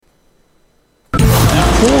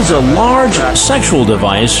pulls a large sexual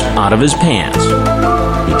device out of his pants.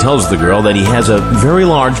 He tells the girl that he has a very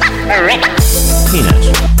large penis. Did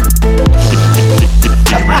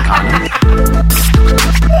you bring condoms?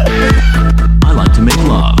 I like to make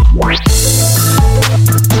love.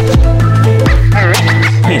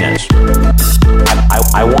 Penis.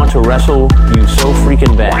 I want to wrestle you so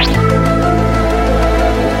freaking bad.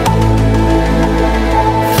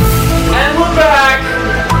 And we're back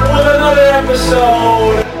with another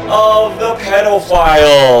episode of The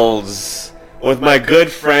Pedophiles with my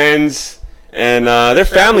good friends, and they're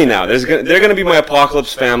family now. They're gonna be my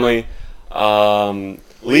apocalypse family.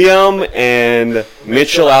 Liam and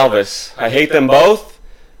Mitchell Alvis. I hate them both,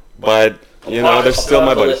 but you know they're still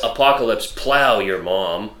my buddies. Apocalypse plow your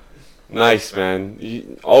mom. Nice, man.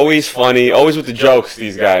 Always funny. Always with the jokes,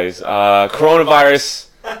 these guys. Coronavirus.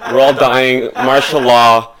 We're all dying. Martial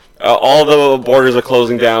law. All the borders are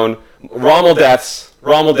closing down. Rommel deaths.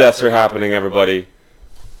 Rommel deaths are happening, everybody.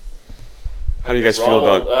 How do you guys feel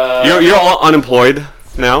about it? You're all unemployed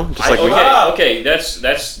now? Just like me? Okay,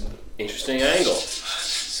 that's interesting angle.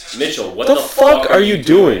 Mitchell, what the fuck are you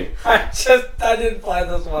doing? I didn't plan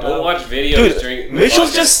this one Don't out. watch videos during... Dude,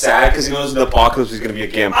 Mitchell's just sad because he knows the apocalypse is going to be a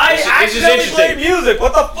gimp. I This is accidentally played music.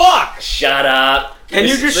 What the fuck? Shut up. Can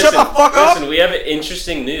you just shut the fuck up? Listen, we have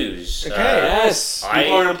interesting news. Okay. Yes.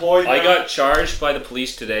 People are unemployed now. I got charged by the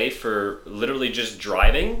police today for literally just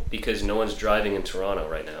driving because no one's driving in Toronto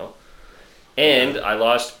right now. And I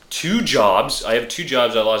lost 2 jobs. I have 2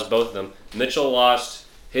 jobs. I lost both of them. Mitchell lost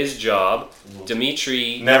his job.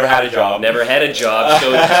 Dimitri Never had a job. Never had a job.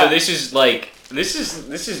 So this is like this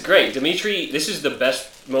is great. Dimitri, this is the best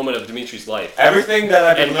moment of Dimitri's life. Everything that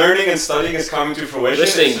I've been learning and studying is coming to fruition.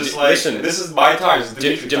 It's just like, this is my time. It's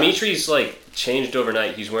Dimitri's like changed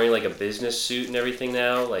overnight. He's wearing like a business suit and everything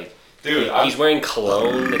now. Like, dude, he's wearing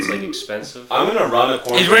cologne that's like expensive. I'm gonna run a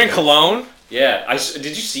corner. He's wearing cologne? Yeah, did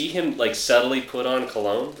you see him like subtly put on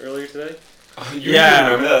cologne earlier today? You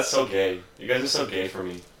remember that? That's so gay. You guys are so gay for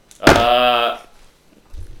me.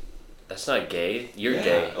 That's not gay. You're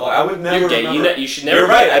gay. Well, I would never. You're gay. Remember. You should never. You're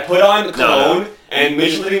right. I put on cologne, No. and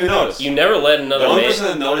Mitchell didn't even notice. You never let another the only man. person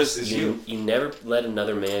that noticed is you. You never let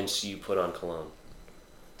another man see you put on cologne.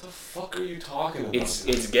 What the fuck are you talking about?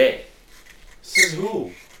 It's gay. Says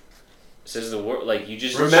who? Says the word like you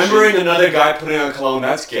just remembering another guy putting on cologne.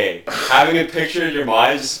 That's gay. Having a picture in your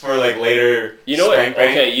mind just for like later. You know what? Spank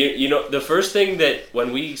bang. Okay, you know the first thing that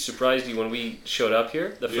when we surprised you when we showed up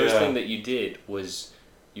here, the first thing that you did was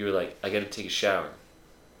you were like, I gotta take a shower.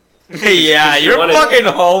 Yeah, you're fucking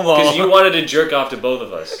homo. Because you wanted to jerk off to both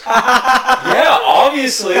of us. Yeah,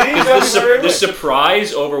 obviously. The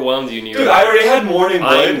surprise overwhelmed you. Dude, I already had morning wood.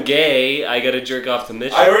 I'm gay. I gotta jerk off to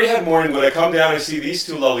Mitchell. I already had morning wood. I come down and see these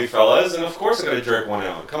 2 lovely fellas, and of course I gotta jerk one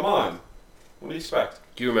out. Come on. What do you expect?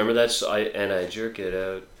 Do you remember that? I jerk it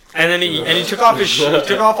out. And then he took off his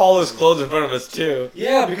took off all his clothes in front of us too.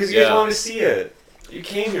 Yeah, because you guys wanted to see it. You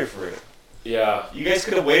came here for it. Yeah. You guys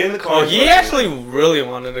could have waited in the car. Oh, he actually really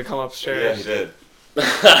wanted to come upstairs. Yeah, he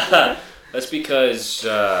did. That's because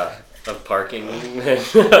of parking. Would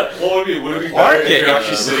it be better if you're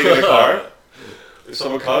actually sitting in the car? If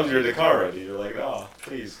someone comes, you're in the car already. You're like, oh,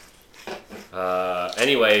 please.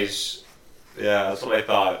 Anyways. Yeah, that's what I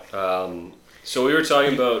thought. So we were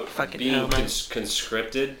talking about being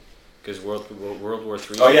conscripted because World War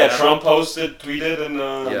III. Oh yeah, Trump tweeted, and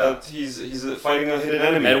that he's fighting a hidden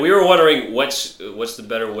enemy. And we were wondering what's the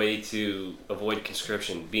better way to avoid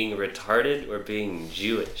conscription: being retarded or being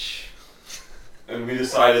Jewish? And we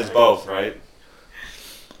decided it's both, right?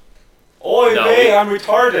 Oy No, vey, I'm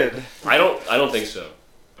retarded. I don't think so.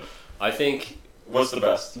 I think what's the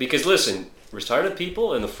best? Because listen, retarded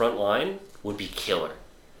people in the front line would be killer.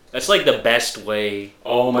 That's like the best way.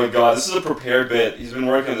 Oh my god, this is a prepared bit. He's been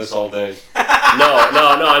working on this all day. No,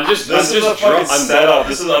 I'm just. This is a fucking setup.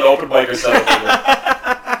 This is an open biker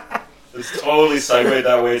setup. It's totally segued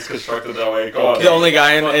that way. It's constructed that way. Go on. The only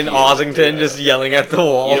guy in Ossington just yelling at the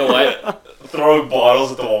wall. You know what? Throwing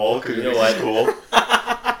bottles at the wall because you know what? Cool.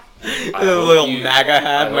 The little MAGA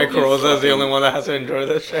hat. Mike Rosa is the only one that has to enjoy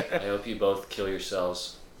this shit. I hope you both kill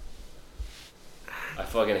yourselves. I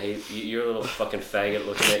fucking hate you. You're a little fucking faggot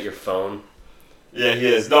looking at your phone. Yeah, he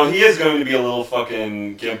is. No, he is going to be a little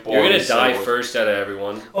fucking gimp boy. You're gonna die first out of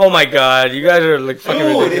everyone. Oh my god, you guys are like fucking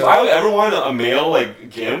ridiculous. If I ever want a male like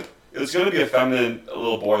gimp, it's gonna be a feminine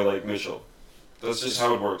little boy like Mitchell. That's just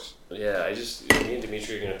how it works. Yeah, me and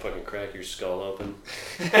Dimitri are gonna fucking crack your skull open.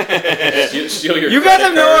 steal your. You guys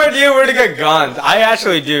have no idea where to get guns. I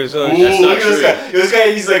actually do. So ooh, look at this guy. This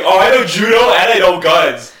guy, he's like, oh, I know judo and I know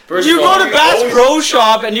guns. First you go to Bass Pro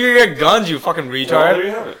Shop and you get guns, you fucking retard. Well, there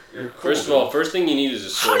you have it. you're cool. First of all, first thing you need is a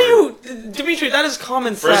sword. How do you, Dimitri? That is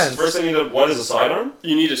common sense. First thing you need, what is a sidearm?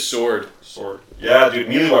 You need a sword. Sword. Yeah, dude,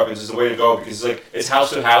 melee weapons is the way to go because it's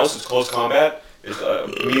house to house, it's close combat.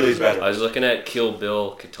 Melee's better. I was looking at Kill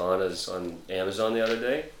Bill katanas on Amazon the other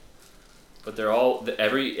day, but they're all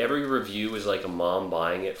every review is like a mom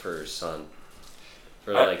buying it for her son,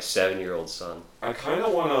 for like 7-year-old son. I kind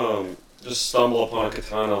of want to just stumble upon a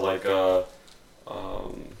katana like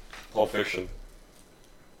Pulp Fiction.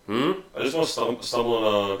 I just want to stumble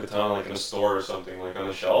on a katana like in a store or something, like on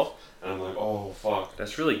a shelf, and I'm like, oh fuck.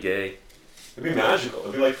 That's really gay. It'd be magical.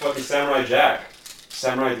 It'd be like fucking Samurai Jack,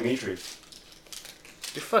 Samurai Dimitri.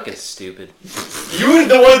 You're fucking stupid. You were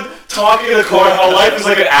the one talking in the car how life is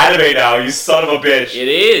like an anime now, you son of a bitch. It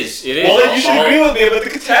is. Well, then you should agree with me about the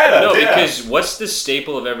katana. No, yeah. because what's the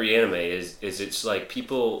staple of every anime is it's like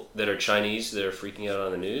people that are Chinese that are freaking out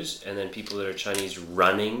on the news, and then people that are Chinese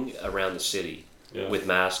running around the city with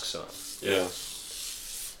masks on. Yeah.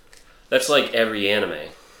 That's like every anime,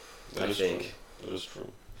 I think. True. That is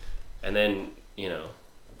true. And then, you know.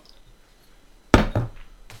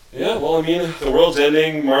 Yeah, well, I mean, the world's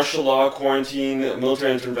ending, martial law, quarantine,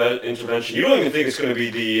 military intervention. You don't even think it's going to be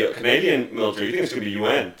the Canadian military. You think it's going to be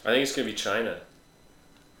UN. I think it's going to be China.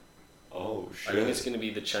 Oh, shit. I think it's going to be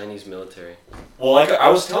the Chinese military. Well, like I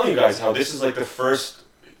was telling you guys how this is like the first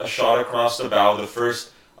shot across the bow, the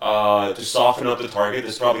first to soften up the target.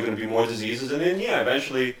 There's probably going to be more diseases, and then,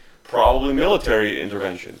 eventually, probably military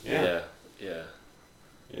intervention. Yeah,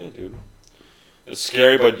 dude. It's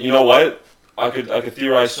scary, but you know what? I could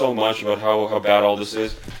theorize so much about how bad all this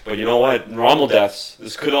is, but you know what? Normal deaths.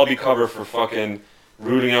 This could all be covered for fucking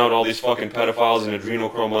rooting out all these fucking pedophiles and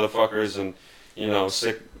adrenochrome motherfuckers and,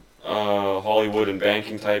 sick Hollywood and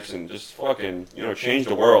banking types and just fucking, change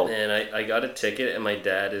the world. And I got a ticket and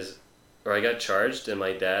I got charged and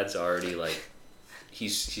my dad's already like,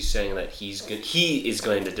 he's saying that he is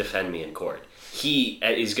going to defend me in court. He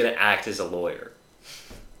is going to act as a lawyer.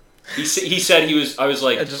 He said I was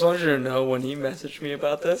like... I just wanted you to know, when he messaged me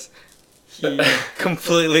about this, he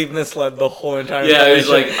completely misled the whole entire Yeah, he was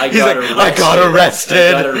like, I got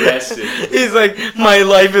arrested. He's like, my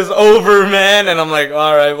life is over, man. And I'm like,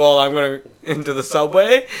 all right, well, I'm going into the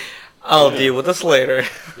subway. I'll deal with this later.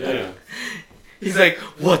 Yeah. He's like,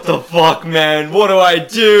 what the fuck, man? What do I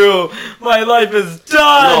do? My life is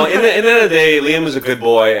done. No, in the end of the day, Liam is a good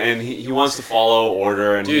boy, and he wants to follow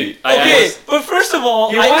order. And dude, but first of all,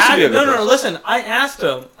 listen. I asked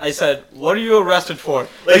him. I said, what are you arrested for?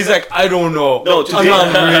 He's like, I don't know. No, I'm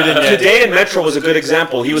not reading it. Today in Metro was a good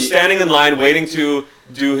example. He was standing in line waiting to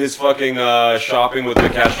do his fucking shopping with the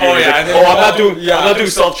cashier. Oh yeah, I'm not doing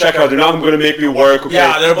self-checkout. They're not going to make me work. Okay?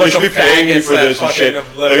 Yeah, they're a bunch should of be paying me for this and shit.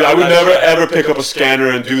 Like, I would never ever pick up a scanner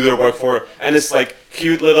and do their work for it. And this like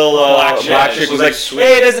cute little black chick was like,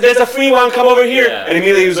 hey, there's a free one. Come over here. Yeah. And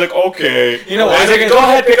immediately he was like, okay. You know what? I was like, go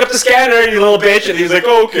ahead, pick up the scanner, you little bitch. And he was like,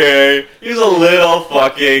 okay. He was a little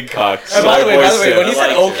fucking cuck. And by the way,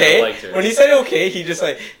 when he said okay, he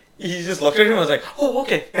just looked at him and was like, oh,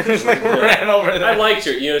 okay. And just like ran over there. I liked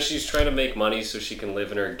her. She's trying to make money so she can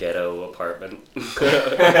live in her ghetto apartment.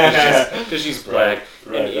 Because she's black.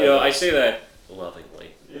 Right, and, I say that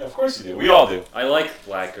lovingly. Yeah, of course you do. We all do. I like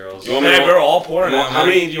black girls. We're all poor now. How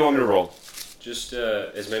many do you want me to roll? Just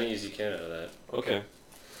as many as you can out of that. Okay.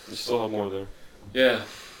 You still have more there. Yeah.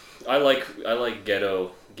 I like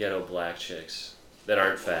ghetto black chicks that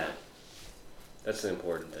aren't fat. That's the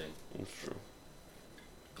important thing. That's true.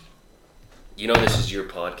 This is your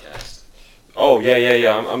podcast. Oh,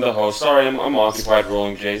 yeah. I'm the host. Sorry, I'm occupied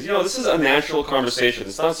rolling J's. This is a natural conversation.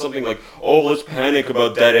 It's not something like, oh, let's panic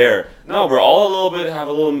about dead air. No, we're all have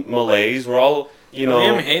a little malaise. We're all,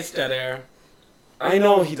 Liam hates dead air. I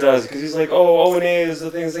know he does, because he's like, oh, O&A is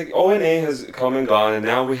the thing. It's like, O&A has come and gone, and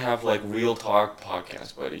now we have, like, real talk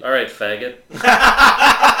podcast, buddy. All right, faggot.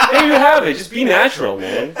 There you have it. Just be natural,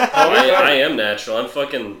 man. I am natural. I'm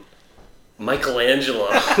fucking Michelangelo.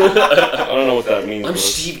 I don't know what that means. I'm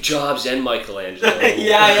Steve Jobs and Michelangelo.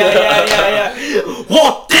 Yeah.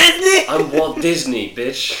 Walt Disney? I'm Walt Disney,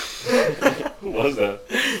 bitch. Who was that?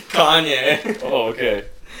 Kanye. Oh, okay.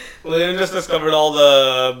 Liam just discovered all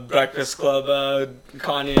the Breakfast Club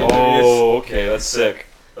Kanye interviews. Oh, okay. That's sick.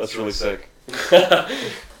 That's really sick.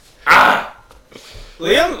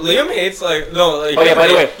 Liam hates by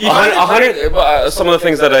the way, 100. Some of the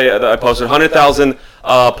things that I posted. 100,000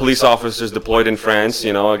 police officers deployed in France.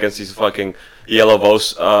 Against these fucking yellow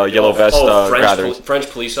vest gatherers. French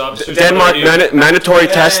police officers. Denmark mandatory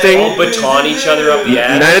testing. Baton each other up the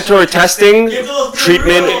ass. Mandatory testing,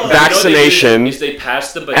 treatment, vaccination,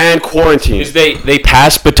 and quarantine. They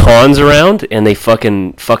pass batons around and they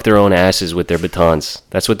fucking fuck their own asses with their batons.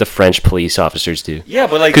 That's what the French police officers do. Yeah,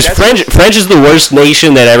 but like because French is the worst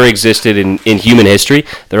nation that ever existed in human history.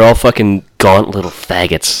 They're all fucking gaunt little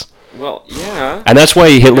faggots. Well, yeah. And that's why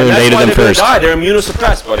Hitler invaded them first. They're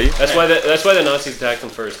immunosuppressed, buddy. That's why the Nazis attacked them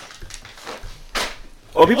first.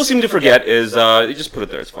 What people seem to forget is you just put it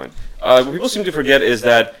there. It's fine. What people seem to forget is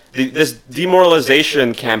that this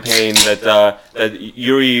demoralization campaign that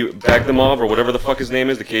Yuri Bagdamov or whatever the fuck his name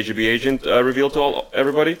is, the KGB agent, revealed to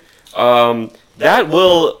everybody. That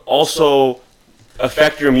will also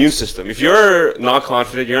affect your immune system. If you're not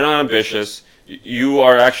confident, you're not ambitious, you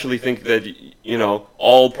are actually think that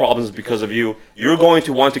all problems because of you, you're going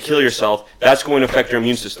to want to kill yourself. That's going to affect your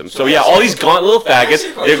immune system. So yeah, all these gaunt little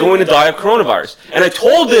faggots, they're going to die of coronavirus. And I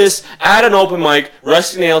told this at an open mic,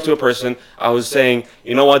 rusty nail to a person. I was saying,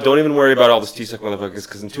 you know what, don't even worry about all these T-suck motherfuckers,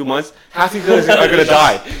 because in 2 months, half of you guys are going to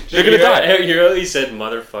die. They're going to die. You really said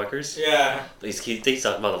motherfuckers? Yeah. These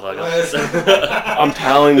T-suck motherfuckers. I'm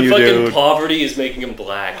telling you, dude. Fucking poverty is making him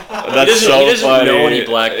black. That's he doesn't know any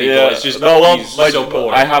black people. Yeah. It's just he's like, so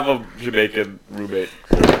poor. I have a Jamaican roommate.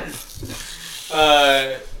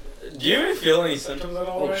 Do you even feel any symptoms at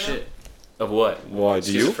all? Oh shit! Of what? Why?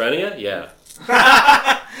 Do you? Schizophrenia? Yeah.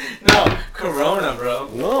 No, corona, bro.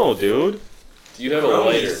 No, dude. Do you have a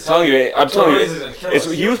lighter? I'm telling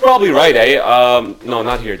you. He was probably right, eh? No,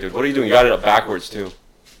 not here, dude. What are you doing? You got it up backwards too.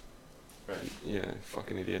 Right. Yeah,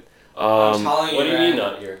 fucking idiot. What do you mean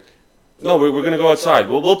not here? No, we're gonna go outside.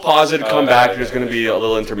 We'll pause it, come back. There's gonna be a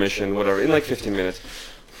little intermission, whatever, in like 15 minutes.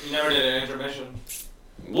 You never did an intermission.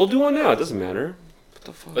 We'll do one now. It doesn't matter. What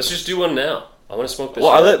the fuck? Let's just do one now. I want to smoke this.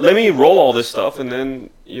 Well, let me roll all this stuff, and then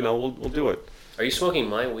we'll do it. Are you smoking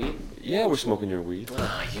my weed? Yeah, we're smoking your weed.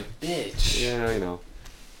 Ah, you bitch. Yeah, I know.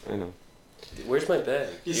 Where's my bag?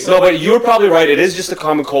 No, but you're probably right. It is just a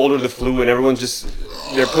common cold or the flu, and everyone's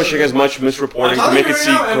they're pushing as much misreporting to make it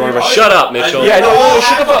seem coronavirus. Shut up, Mitchell. Yeah, no,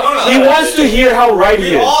 shut the fuck. He wants to hear how right he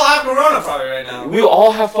is. We all have corona probably right now. We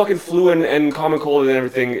all have fucking flu and common cold and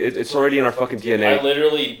everything. It's already in our fucking DNA. I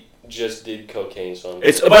literally just did cocaine, so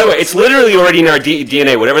By the way, it's literally already in our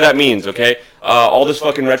DNA, whatever that means, okay? All this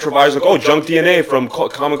fucking retrovirus, like, oh, junk DNA from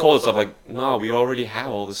common cold and stuff. Like, no, we already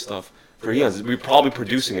have all this stuff for eons. We're probably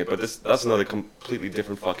producing it, but that's another completely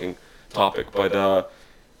different fucking topic. But,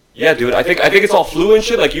 yeah, dude, I think it's all flu and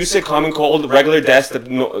shit. Like you said, common cold, regular deaths that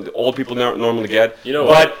old people normally get.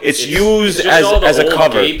 But it's used as a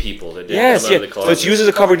cover. Gay people that yes. So it's used as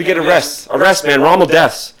a cover to get arrests. Arrest, man. Rommel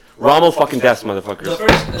deaths. Rommel fucking deaths,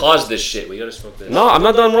 motherfuckers. Pause this shit. We gotta smoke this. No, I'm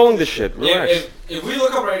not done rolling this shit. Relax. If we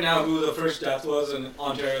look up right now who the first death was in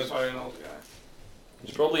Ontario, it's probably an old guy.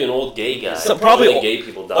 It's probably an old gay guy. So probably gay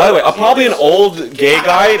people die. By the way, probably an old gay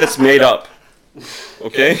guy that's made up.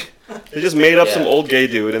 Okay? They just made up some old gay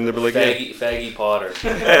dude, and they're like, Faggy Potter.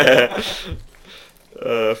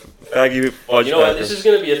 Faggy fudge. You know what? This is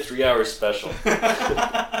gonna be a 3-hour special.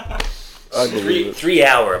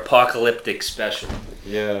 3-hour apocalyptic special.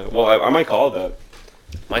 Yeah. Well, I might call it that.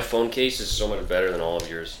 My phone case is so much better than all of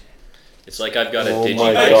yours. It's like I've got a Oh digi.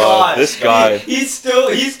 my god, this guy. He's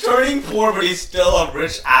turning 4, but he's still a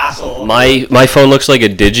rich asshole. My phone looks like a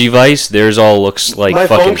Digivice. Theirs all looks like my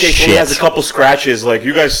fucking phone case shit. only has a couple scratches. Like,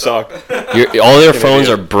 you guys suck. All their phones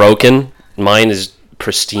are broken. Mine is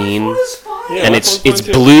pristine, Yeah, and my it's phone's fine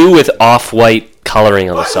too. blue with off-white coloring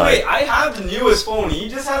on the By the side. way, I have the newest phone. He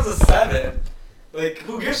just has a 7. Like,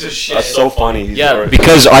 who gives a shit? That's so funny. Yeah,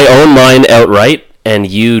 because I own mine outright, and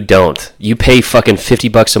you don't. You pay fucking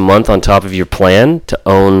 $50 a month on top of your plan to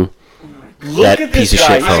own that piece of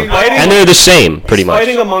shit phone, and they're the same, pretty much.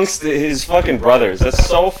 Fighting amongst his fucking brothers. That's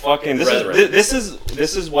so fucking. This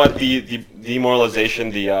is what the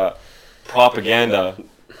demoralization, the propaganda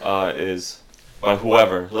is by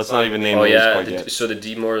whoever. Let's not even name. Oh yeah. quite yet. So the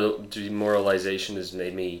demoralization has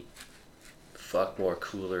made me fuck more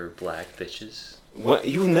cooler black bitches. What?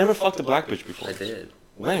 You've never fucked a black bitch before? I did.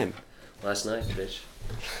 When? Last night, bitch.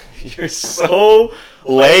 You're so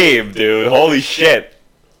lame, dude. Holy shit.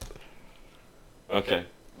 Okay.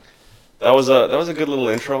 That was a good little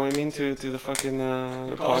intro. I mean, to the fucking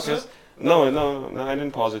podcast. No, I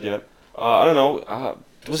didn't pause it yet. I don't know.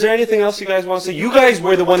 Was there anything else you guys want to say? You guys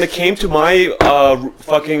were the one that came to my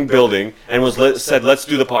fucking building and said, let's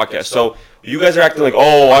do the podcast. So you guys are acting like,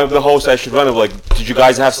 oh, I'm the host, I should run it. Like, did you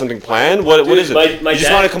guys have something planned? What is it? You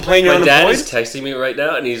just want to complain you're unemployed? My dad is texting me right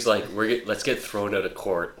now, and he's like, let's get thrown out of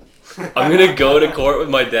court. I'm gonna go to court with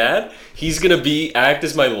my dad. He's gonna act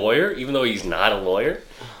as my lawyer, even though he's not a lawyer,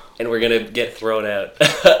 and we're gonna get thrown out.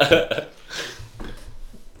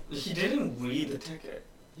 He didn't read the ticket.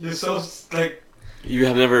 You're so like You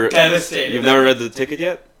have never devastated. You've never read the ticket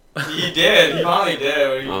yet? He did. He finally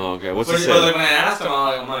did. Oh, okay. What's it But say? like when I asked him,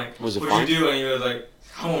 I'm like, Was it what'd fine? you do? And he was like,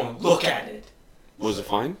 come on, look at it. Was it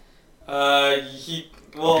fine?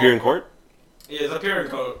 Well, Appear in court? Yeah, it's appear in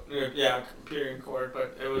court. Yeah, appear in court.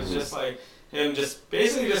 But it was just like him, just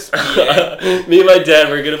basically just being. Me and my dad,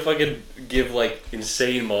 we're gonna fucking give like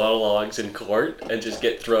insane monologues in court and just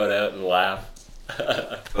get thrown out and laugh.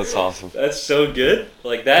 That's awesome. That's so good.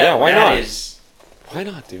 Like that. Yeah, why that not? is- Why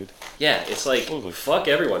not, dude? Yeah, it's like Absolutely. fuck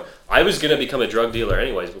everyone. I was gonna become a drug dealer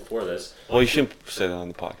anyways before this. Well, you shouldn't say that on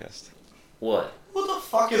the podcast. What? Who the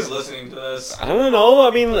fuck is listening to this? I don't know.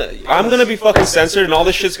 I mean, I'm gonna be fucking censored, and all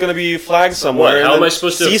this shit's gonna be flagged somewhere. What? How and am then I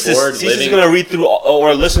supposed to Cease afford is living- gonna read through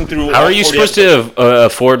or listen through. How all are you 40 supposed episodes. to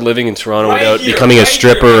afford living in Toronto Right without here, becoming a right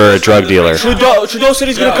stripper here. or a drug dealer? Trudeau said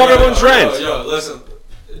he's gonna cover everyone's rent. Yo, listen.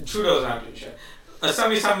 Trudeau's not doing shit. A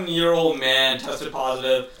 77-year-old man tested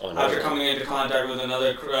positive Oh, no. after coming into contact with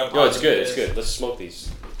another No, it's good. It's good. Let's smoke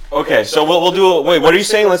these. Okay, so we'll do. Wait, what are you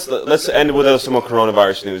saying? Let's end with some more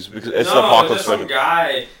coronavirus news because it's the No, apocalypse. there's just some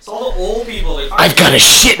guy. It's all the old people. They I've got a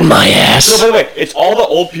shit in my No, ass. by the way, it's all the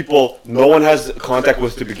old people no one has contact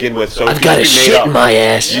with to begin with. So I've got a it's made shit up. in my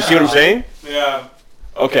ass. You see what I'm saying? Yeah.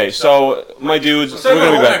 Okay, so my dudes, So we're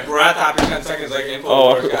gonna be hold back. my breath after 10 seconds, like info.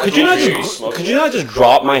 Oh, guys. could you not you just smoke could you not just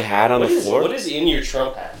drop my hat on the floor? What is in your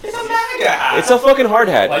Trump hat? It's a MAGA hat. It's a fucking hard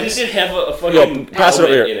hat. Why does it have a fucking Yo, pass it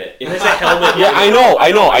over helmet here. in it? It has a helmet. Yeah, I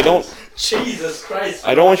know. Jesus Christ.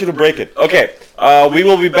 I don't want you to break it. Okay, we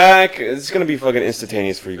will be back. It's gonna be fucking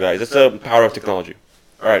instantaneous for you guys. That's the power of technology.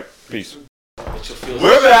 All right, peace.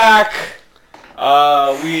 We're back.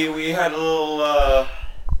 We had a little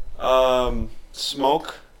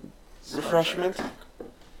smoke refreshment,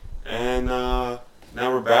 and now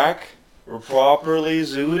we're back. We're properly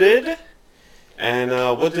zooted. And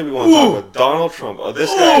what did we want to talk about? Donald Trump. Oh, this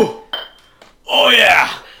guy. Oh yeah.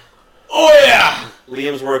 Oh yeah.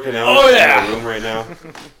 Liam's working out Oh, yeah. in my room right now.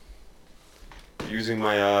 Using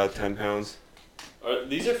my 10 pounds.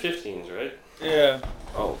 These are 15s, right? Yeah.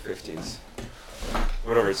 Oh, 15s.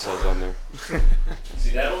 Whatever it says on there.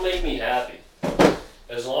 See, that'll make me happy.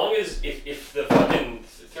 As long as if the fucking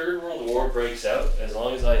Third World War breaks out, as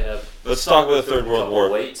long as I have Let's talk about the Third a World couple War.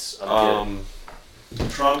 weights, I'm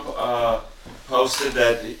Trump posted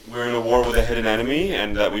that we're in a war with a hidden enemy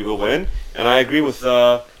and that we will win. And I agree with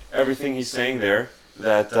everything he's saying there.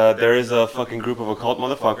 That there is a fucking group of occult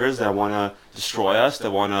motherfuckers that want to destroy us, that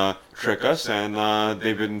want to trick us, and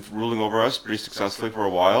they've been ruling over us pretty successfully for a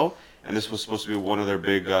while. And this was supposed to be one of their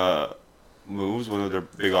big moves, one of their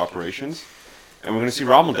big operations. And we're gonna see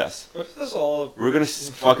Rommel deaths. What's this all? We're gonna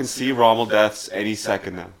fucking see Rommel deaths any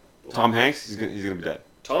second now. Tom Hanks, he's gonna be dead.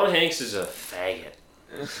 Tom Hanks is a faggot.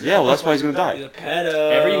 Yeah, well that's why he's gonna He's die. a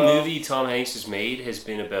pedo. Every movie Tom Hanks has made has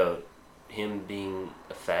been about him being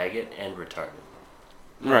a faggot and retarded.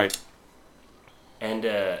 Right. And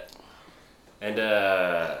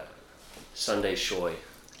Sunday Shoy.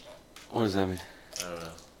 What does that mean? I don't know.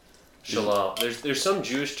 Shalom. There's some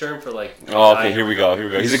Jewish term for like. Oh, okay. Here we go.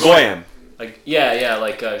 He's a goyim. Like yeah,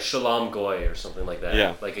 like Shalom Goy or something like that.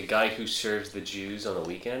 Yeah. Like a guy who serves the Jews on the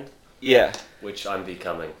weekend, Yeah. which I'm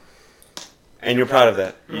becoming. And you're proud of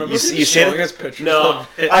that. You see it? his picture. No.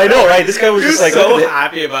 I know, right? This guy was just like, so look at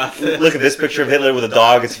happy about this. Look at this picture of Hitler with a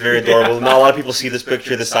dog. It's very adorable. Not a lot of people see this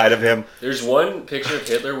picture, the side of him. There's one picture of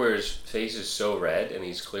Hitler where his face is so red and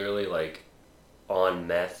he's clearly like on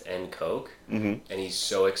meth and coke, Mm-hmm. and he's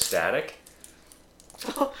so ecstatic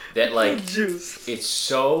that like Juice. it's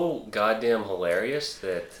so goddamn hilarious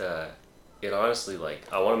that it honestly like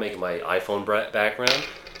I want to make my iPhone background.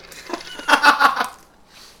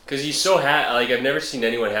 Because he's so happy. Like, I've never seen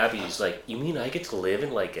anyone happy. He's like, you mean I get to live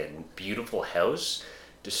in, like, a beautiful house,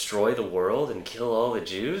 destroy the world, and kill all the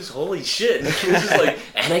Jews? Holy shit. This is like,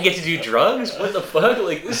 and I get to do drugs? What the fuck?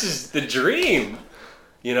 Like, this is the dream.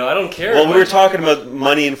 You know, I don't care. Well, we were talking about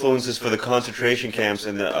money influences for the concentration camps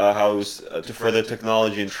and how it was to further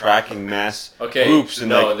technology and tracking mass groups. And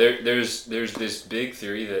no, like, there's this big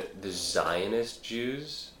theory that the Zionist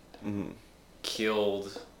Jews Mhm.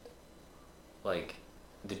 killed, like,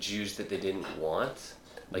 the Jews that they didn't want.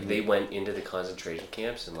 Like, they went into the concentration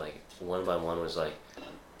camps and, like, one by one was like,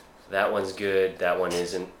 that one's good, that one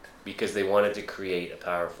isn't, because they wanted to create a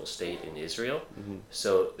powerful state in Israel. Mhm.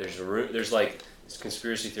 So there's like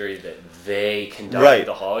conspiracy theory that they conducted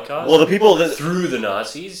the Holocaust. Well, the people that through the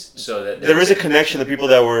Nazis, so that there is a connection. The people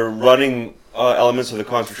that were running elements of the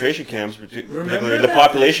concentration camps, particularly the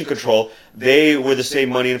population control, they were the same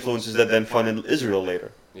money influences that then funded Israel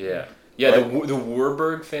later. Yeah. Yeah, the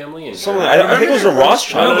Warburg family in Germany. I think it was the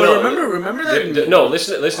Rothschild. No, remember that? No,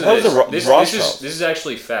 listen to this. This is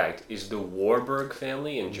actually fact. Is the Warburg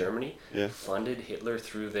family in Germany funded Hitler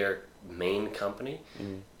through their main company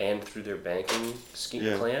and through their banking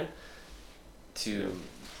scheme plan to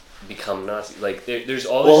become Nazi? Like there's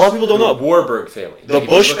all. Well, a lot of people don't know Warburg family. The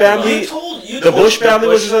Bush family. The Bush family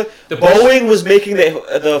was Boeing was making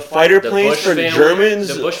the fighter planes for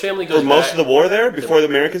Germans. The Bush family goes for most of the war there before the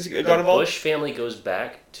Americans got involved. The Bush family goes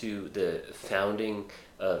back to the founding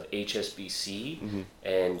of HSBC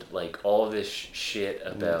and like all of this shit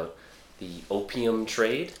about the opium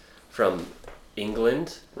trade from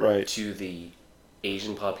England to the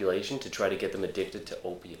Asian population to try to get them addicted to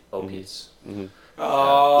opiates.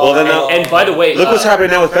 Well, then and by the way, look what's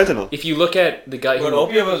happening now with fentanyl. If you look at the guy who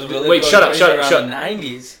opium was really wait, shut up. The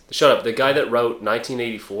 90s. Shut up. The guy that wrote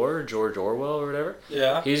 1984, George Orwell or whatever.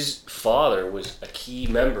 Yeah. His father was a key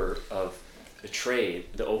member of the trade,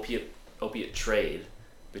 the opiate trade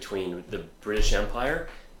between the British Empire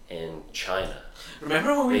and China.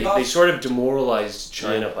 Remember when they sort of demoralized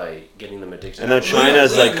China by getting them addicted. And now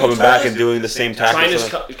China's like coming back and doing the same tactics.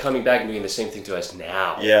 China's coming back and doing the same thing to us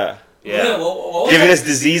now. Yeah. Yeah. Giving us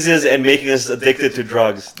diseases and making us addicted to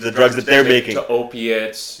drugs. The drugs that they're making. To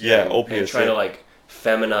opiates. Yeah, opiates. And trying to like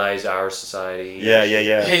feminize our society. Yeah.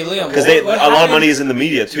 Hey, Liam. Because a lot of money is in the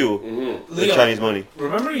media too. The Chinese money.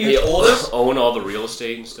 Remember you told us own all the real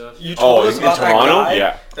estate and stuff. You told us about Toronto? That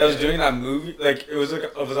guy that was doing that movie. Like it was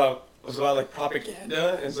about like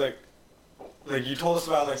propaganda. It's like you told us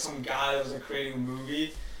about like some guy that was like creating a movie.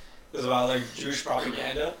 It was about like Jewish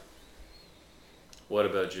propaganda. What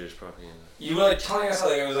about Jewish propaganda? You were like telling us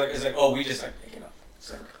something. It was like oh, we just like make it up. It's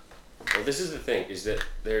like, well, this is the thing: is that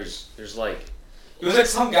there's like it was like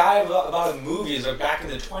some guy about a movie. It's like back in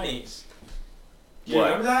the 20s. Do you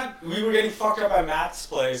remember that? We were getting fucked up at Matt's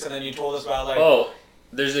place, and then you told us about like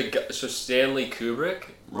there's a guy. So Stanley Kubrick,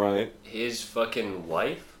 right? His fucking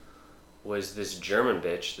wife was this German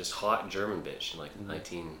bitch, this hot German bitch in like the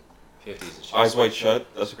 1950s and shit. Eyes Wide Shut.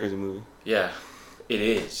 That's a crazy movie. Yeah, it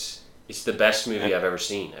is. It's the best movie I've ever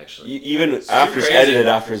seen, actually. Even after it's edited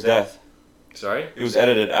after his death. Sorry? It was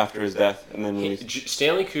edited after his death and then released.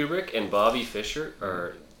 Stanley Kubrick and Bobby Fischer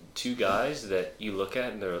are two guys that you look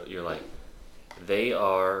at and you're like, they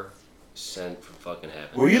are sent from fucking heaven.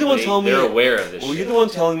 Were you the one telling me? They're aware of this shit. Were you the one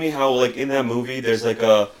telling me how, like, in that movie, there's like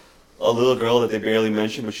a little girl that they barely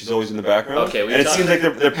mention, but she's always in the background? Okay, and it seems like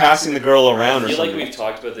they're passing the girl around or something. I feel like we've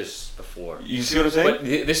talked about this before. You see what I'm saying? But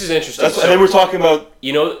this is interesting. And then we're talking about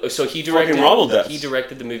so he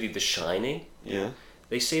directed the movie The Shining. Yeah.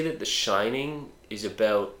 They say that The Shining is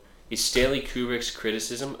Stanley Kubrick's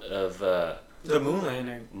criticism of the moon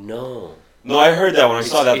landing. No, I heard that when I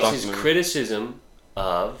saw that documentary. It's his criticism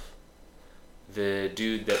of the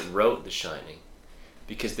dude that wrote The Shining.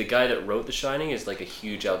 Because the guy that wrote The Shining is like a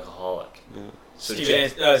huge alcoholic. Yeah. So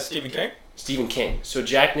Stephen King? Stephen King. So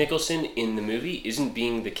Jack Nicholson in the movie isn't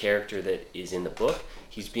being the character that is in the book.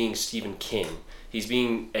 He's being Stephen King. He's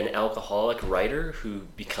being an alcoholic writer who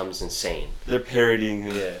becomes insane. They're parodying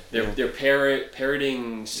him. Yeah. They're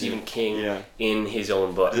parodying Stephen King in his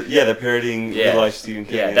own book. They're parodying real life Stephen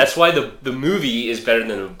King. Yeah, that's why the movie is better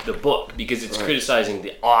than the book. Because it's criticizing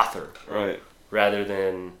the author. Right. Rather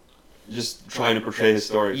than just trying to portray his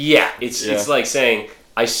story. Yeah, it's like saying,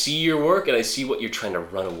 I see your work and I see what you're trying to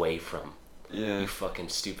run away from. Yeah. You fucking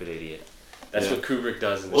stupid idiot. That's what Kubrick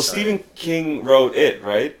does in the Stephen King wrote it,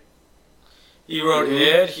 right? He wrote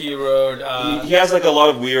it. He wrote. He has like a lot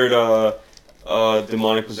of weird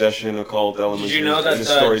demonic possession, occult elements in his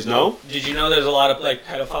stories. No? Did you know there's a lot of like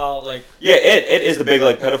pedophile like? Yeah, it is the big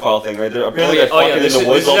like pedophile thing, right? They're apparently fucking in the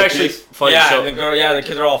woods. This is actually funny. Yeah, so, the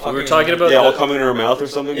kids are all fucking. We were talking about all coming in her mouth or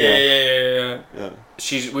something. Yeah.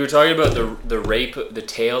 We were talking about the rape, the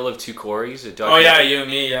tale of two Corys. Oh yeah, you and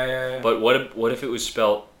me. Yeah. But what if it was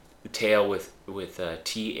spelled the tale with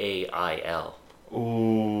Tail?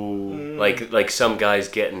 Ooh. Like some guys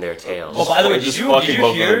getting their tails. Oh, by the way, did you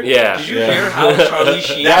hear? Yeah. Did you hear how Charlie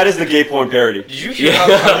Sheen? That is the gay porn parody. Did you hear how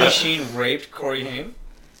Charlie Sheen raped Corey Haim?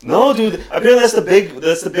 No, dude. Apparently that's the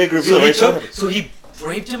big reveal. So he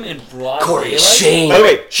raped him in broad Corey Shane. By the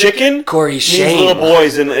way, chicken. Corey Shane. Little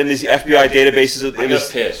boys in these FBI databases. I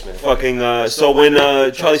got pissed, man. Fucking. So when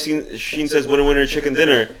Charlie Sheen says winner chicken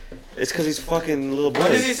dinner, it's because he's fucking little boys.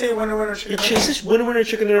 What does he say winner chicken dinner? He says winner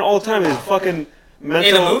chicken dinner all the time. He's fucking mental.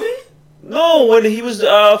 In a movie? No, when he was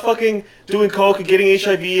fucking doing coke and getting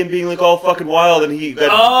HIV and being like all fucking wild, and when he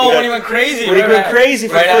went crazy. When he went crazy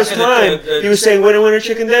for the first time, he was saying "Winner, winner,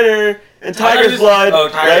 chicken dinner" and Tiger's Blood,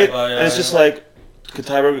 right? Blood, and it's just like, could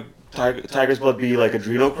Tiger's Blood be like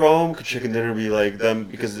adrenochrome? Could chicken dinner be like them?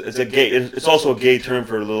 Because it's a gay. It's also a gay term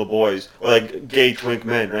for little boys or like gay twink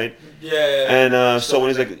men, right? Yeah. And so when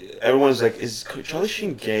he's like, everyone's like, is Charlie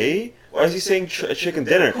Sheen gay? Why is he saying chicken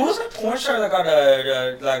dinner? Who was that porn star that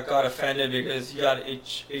got offended because he got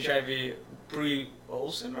HIV? Brie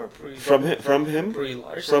Olsen or Brie? From him? Brie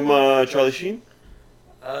Larson. From Charlie Sheen?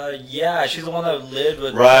 Yeah, she's the one that lived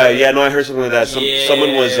with. Right. Yeah. No, I heard something like that. Yeah.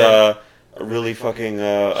 Someone was really fucking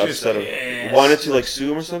upset. Wanted to like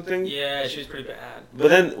sue him or something. Yeah, she's pretty bad. But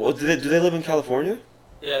then, do they live in California?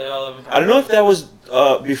 Yeah, they all live in California. I don't know if that was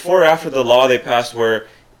before or after the law they passed where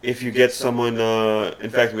if you get someone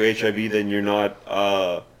infected with HIV, then you're not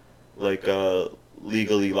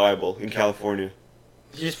legally liable in California.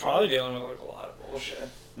 He's probably dealing with like a lot of bullshit.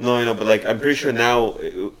 No, I know, but like I'm pretty sure now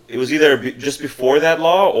it was either just before that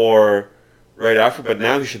law or right after. But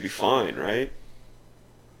now he should be fine, right?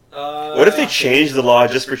 What if they changed the law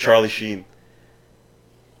just for Charlie Sheen?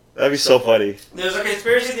 That'd be so funny. There's a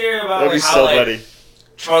conspiracy theory about That'd be how so funny.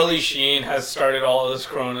 Charlie Sheen has started all of this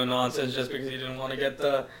corona nonsense just because he didn't want to get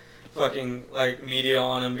the fucking like media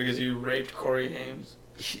on him because he raped Corey Haim.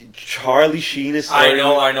 Charlie Sheen is starting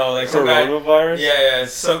I know, like some guy. coronavirus. Yeah,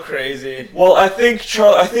 it's so crazy. Well, I think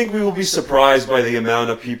we will be surprised by the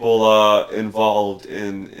amount of people involved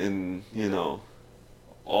in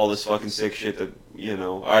all this fucking sick shit that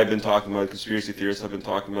I've been talking about. Conspiracy theorists have been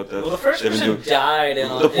talking about that. Well, the first person died.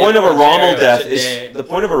 The point of a Rommel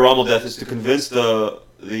death is to convince the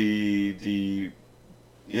I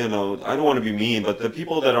don't want to be mean, but the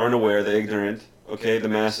people that aren't aware, the ignorant, okay, the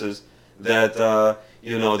masses, that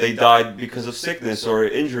they died because of sickness or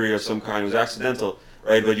injury of some kind. It was accidental,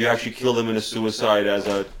 right? But you actually kill them in a suicide as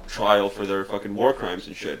a trial for their fucking war crimes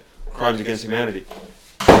and shit, crimes against humanity.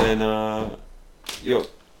 And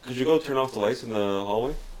could you go turn off the lights in the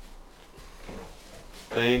hallway?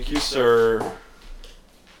 Thank you, sir.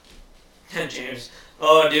 James.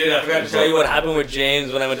 Oh, dude, I forgot to tell you what happened with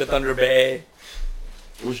James when I went to Thunder Bay.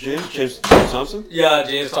 It was James? James Thompson? Yeah,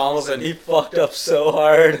 James Thompson. He fucked up so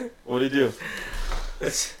hard. What did he do?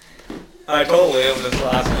 I told Liam this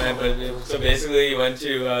last night, but so basically he went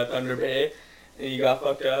to Thunder Bay and he got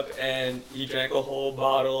fucked up and he drank a whole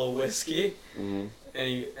bottle of whiskey. Mm-hmm.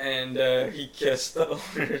 And he kissed the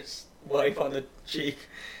owner's wife on the cheek.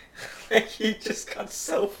 Like he just got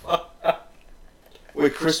so fucked up.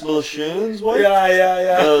 Wait, Chris Millichan's wife?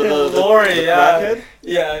 Yeah. The Lori, yeah. crackhead?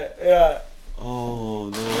 Yeah. Oh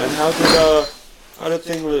no! And how did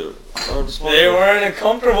things respond? They weren't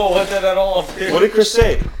comfortable with it at all. Dude. What did Chris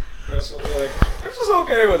say? Chris was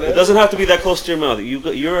okay with it. It doesn't have to be that close to your mouth. Dude,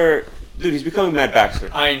 he's becoming Matt Baxter.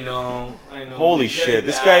 I know. Holy shit,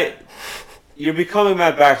 this guy. You're becoming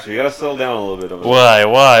Matt Baxter. You gotta settle down a little bit. Why?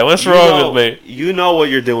 What's wrong with me? You know what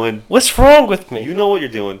you're doing. What's wrong with me? You know what you're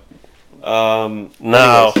doing. No.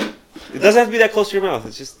 Anyways, it doesn't have to be that close to your mouth.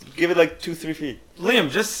 It's just give it like 2-3 feet.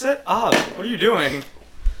 Liam, just sit up. What are you doing?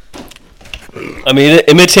 I mean,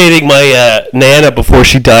 imitating my Nana before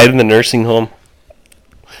she died in the nursing home.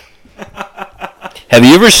 Have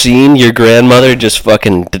you ever seen your grandmother just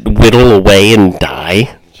fucking whittle away and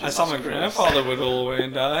die? I saw my grandfather whittle away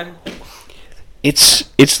and die. It's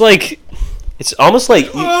almost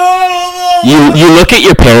like you look at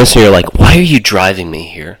your parents and you're like, why are you driving me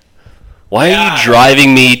here? Why are you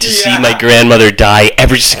driving me to see my grandmother die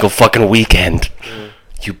every single fucking weekend? Mm-hmm.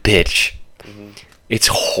 You bitch. Mm-hmm. It's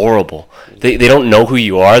horrible. They don't know who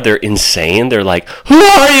you are. They're insane. They're like, who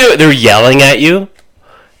are you? They're yelling at you.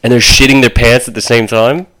 And they're shitting their pants at the same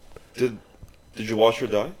time. Did you watch her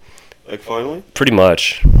die? Like, finally? Pretty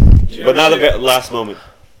much. But not the last moment.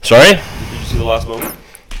 Sorry? Did you see the last moment?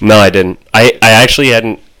 No, I didn't. I actually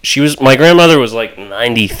hadn't. My grandmother was like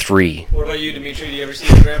 93. What about you, Dimitri? Do you ever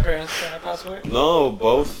see your grandparents pass away? No,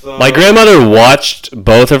 both. My grandmother watched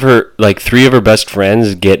both of her, like 3 of her best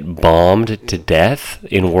friends get bombed to death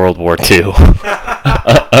in World War II.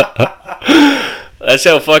 That's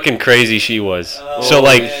how fucking crazy she was. Oh, so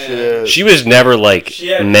like, man. She was never like she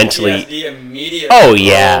had mentally. PTSD immediately. Oh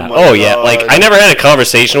yeah, oh yeah. God. Like I never had a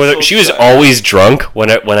conversation with her. She was always drunk when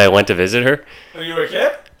I went to visit her. When you were a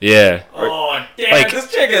kid? Yeah. Oh damn! Like, this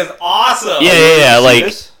chick is awesome. Yeah.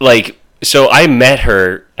 Like. So I met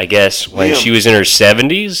her, I guess, when she was in her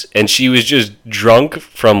 70s, and she was just drunk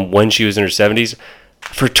from when she was in her 70s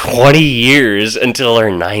for 20 years until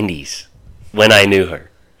her 90s, when I knew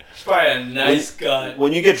her. She's probably a nice guy.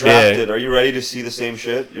 When you get drafted, are you ready to see the same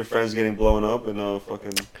shit? Your friends getting blown up and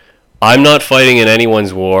fucking... I'm not fighting in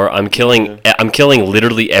anyone's war. I'm killing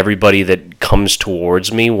literally everybody that comes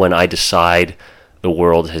towards me when I decide the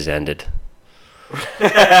world has ended.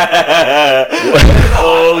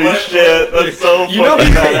 Holy shit, that's so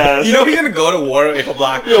fucking badass. You know he's gonna go to war if a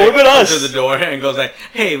black Yeah, what about us? comes to the door and goes like,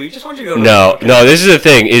 "Hey, we just want you to go to No, war." no, this is the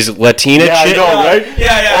thing. Is Latina Yeah, I chick... know, right?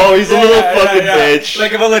 Yeah. Oh, he's a little fucking bitch.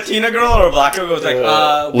 Like if a Latina girl or a black girl goes like,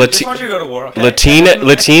 we just want you to go to war. Okay?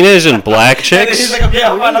 Latinas and black And chicks... he's like, okay,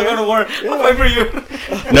 I'm fine, I'll go to war. I'll fight for you.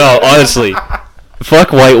 No, honestly.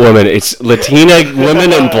 Fuck white women. It's Latina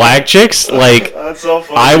women and black chicks. Like, That's so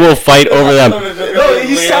funny. I will fight over them. No,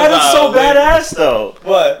 he sounded so badass though.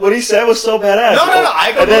 What? What he said was so badass. No,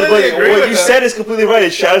 I And then completely agree what with you that. said is completely right.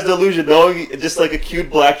 It shatters the illusion. Knowing just like a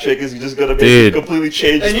cute black chick is just gonna make Dude. completely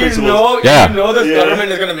change his And principles. Yeah. this Yeah.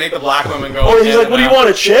 government is gonna make the black women go. Or he's like, what do you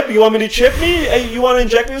want, a chip? You want me to chip me? Hey, you want to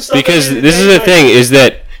inject me with stuff? Because this is the thing, is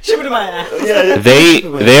that Chip it in my ass. Yeah,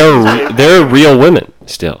 they're real women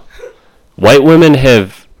still. White women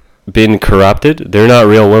have been corrupted. They're not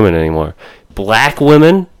real women anymore. Black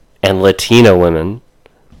women and Latina women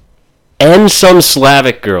and some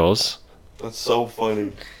Slavic girls That's so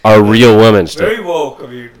funny. are real women still. Very woke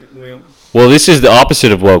of you, Liam. Well, this is the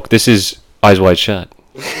opposite of woke. This is eyes wide shut.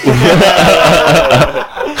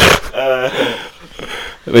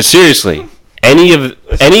 But seriously,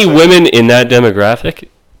 any women in that demographic,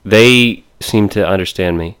 they seem to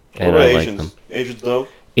understand me, and What about I like Asians? them. Asians though?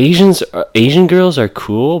 Asian girls are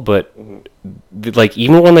cool, but like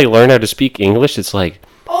even when they learn how to speak English, it's like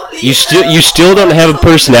you still don't have a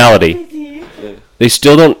personality. They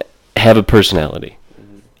still don't have a personality,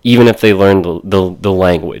 even if they learn the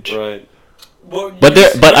language. Right.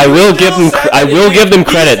 But I will give them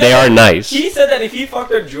credit. They are nice. He said that if he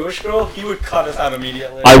fucked a Jewish girl, he would cut us out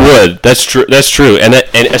immediately. I would. That's true. That's true. And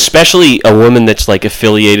especially a woman that's like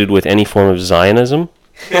affiliated with any form of Zionism.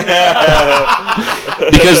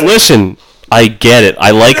 Because listen, I get it.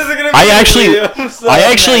 I like. I actually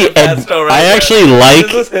like.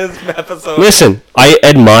 This is his episode. Listen, I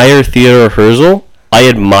admire Theodore Herzl. I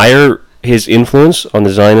admire his influence on the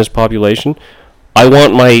Zionist population. I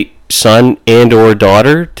want my son and or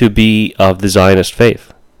daughter to be of the Zionist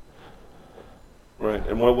faith. Right.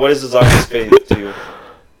 And what is the Zionist faith to you?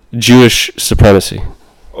 Jewish supremacy.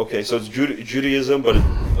 Okay, so it's Judaism, but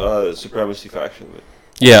it's supremacy faction.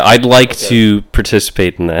 Yeah, I'd like to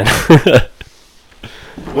participate in that.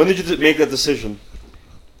 When did you make that decision?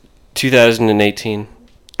 2018.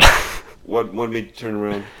 What made you turn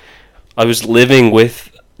around? I was living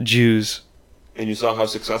with Jews. And you saw how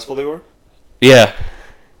successful they were? Yeah.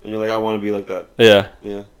 And you're like, I want to be like that. Yeah.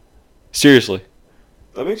 Yeah. Seriously.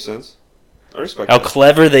 That makes sense. I respect How that.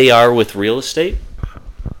 clever they are with real estate.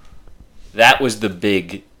 That was the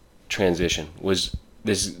big transition. Was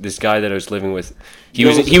this guy that I was living with? He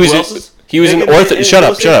was an orthodox. Shut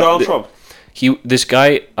up. Donald Trump. This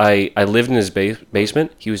guy, I lived in his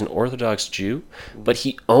basement. He was an Orthodox Jew, but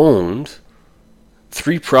he owned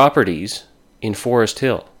 3 properties in Forest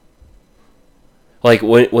Hill. Like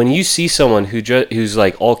when you see someone who's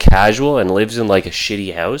like all casual and lives in like a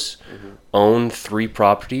shitty house, own 3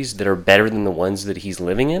 properties that are better than the ones that he's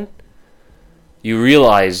living in, you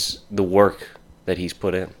realize the work that he's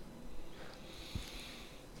put in.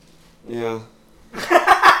 Yeah. Yeah,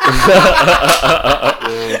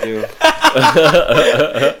 I do.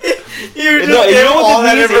 You just No, you gave know what all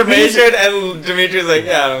that it means? information, and Dimitri's like,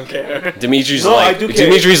 yeah, I don't care. Dimitri's No, like, I do care.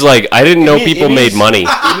 Dimitri's like, I didn't know It mean- people it made means- money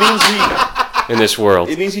It means in this world.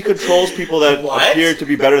 It means he controls people that What? appear to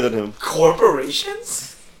be better than him.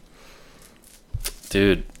 Corporations?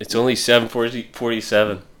 Dude, it's only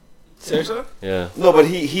 7:47. Seriously? Yeah. No, but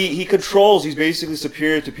he controls. He's basically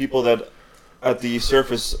superior to people that, at the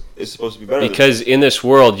surface, is supposed to be better. Because in this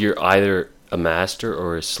world, you're either a master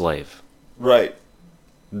or a slave. than him. Right.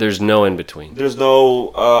 There's no in between. There's no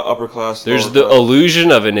upper class. There's lower the class.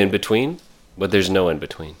 illusion of an in between, but there's no in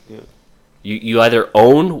between. Yeah. You either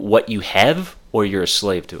own what you have or you're a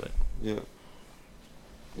slave to it. Yeah.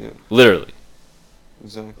 Yeah. Literally.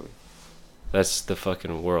 Exactly. That's the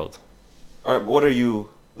fucking world. All right. What are you,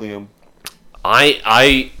 Liam?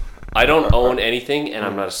 I don't own anything, and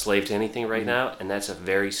I'm not a slave to anything right now, and that's a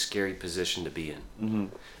very scary position to be in. Mm-hmm.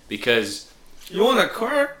 Because, You own a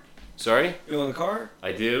car? sorry, You own a car?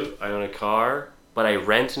 I do. I own a car, but I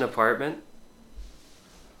rent an apartment.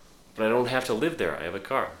 But I don't have to live there. I have a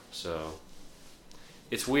car, so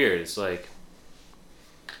it's weird. It's like,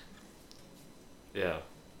 yeah,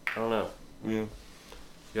 I don't know. Yeah.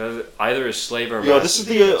 You're either a slave or a Yo, master. this is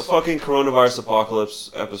the fucking coronavirus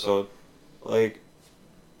apocalypse episode. Like,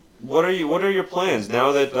 what are your plans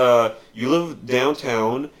now that you live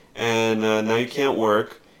downtown and now you can't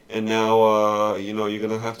work and now you're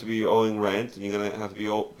gonna have to be owing rent, and you're gonna have to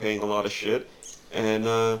be paying a lot of shit,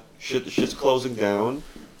 and shit's closing down.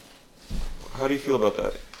 How do you feel about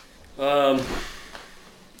that?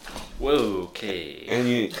 Whoa, okay.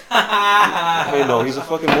 And I know he's a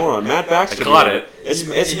fucking moron. Matt Baxter. I caught it. It's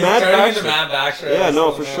He's Matt turning Baxter. into Matt Baxter. Yeah, I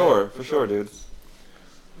no, still for sure, dude.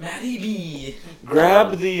 Matty B.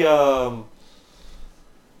 Grab the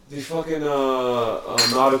fucking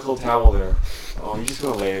nautical towel there. Oh, you're just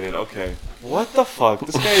gonna lay in it. Okay. What the fuck?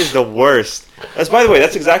 This guy is the worst. By the way,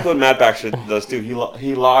 that's exactly what Matt Baxter does too.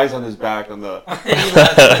 He lies on his back on the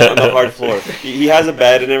on the hard floor. He has a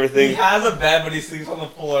bed and everything. He has a bed, but he sleeps on the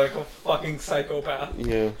floor like a fucking psychopath.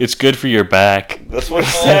 Yeah. It's good for your back. That's what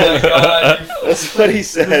he Oh said. my god. That's what he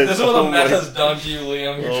says. This is what Oh the meth my- has done to you,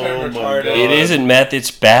 Liam. You're Oh trying to my retard God. It it. isn't meth, it's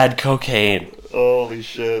bad cocaine. Holy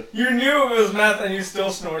shit. You knew it was meth and you still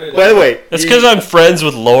snorted By it. the way, That's because I'm friends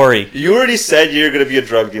with Lori. you already said you're gonna be a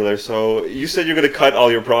drug dealer, so you said you're gonna cut all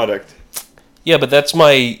your product. Yeah, but that's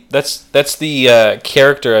the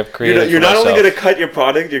character I've created. You're for not only myself. gonna cut your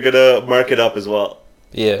product, you're gonna mark it up as well.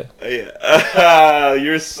 Yeah. Yeah.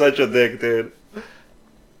 You're such a dick, dude.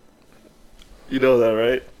 You know that,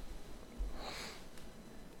 right?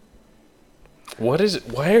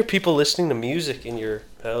 Why are people listening to music in your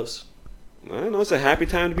house? I don't know. It's a happy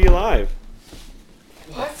time to be alive.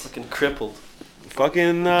 What? Fucking crippled.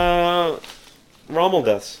 Fucking Rommel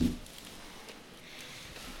deaths.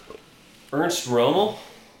 Ernst Rommel?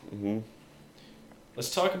 Mm-hmm.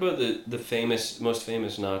 Let's talk about the most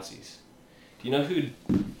famous Nazis. Do you know who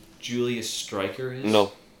Julius Streicher is?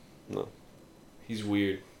 No. He's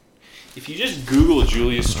weird. If you just Google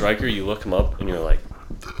Julius Streicher, you look him up, and you're like,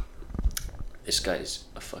 this guy's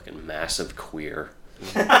a fucking massive queer.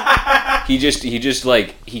 he just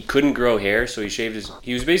like, he couldn't grow hair, so he shaved his...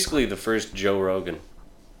 He was basically the first Joe Rogan.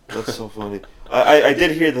 That's so funny. I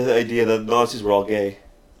did hear the idea that Nazis were all gay.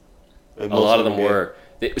 Like, A lot of them gay. were.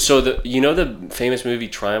 So the famous movie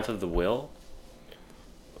Triumph of the Will?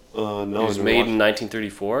 No. It was I made never in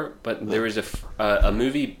 1934, but there was a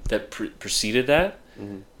movie that preceded that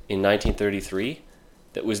in 1933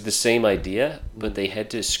 that was the same idea, but they had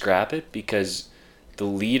to scrap it because the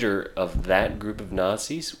leader of that group of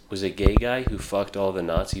Nazis was a gay guy who fucked all the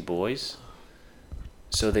Nazi boys.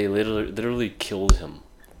 So they literally killed him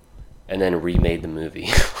and then remade the movie.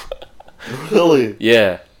 Really?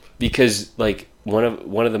 Yeah, because like one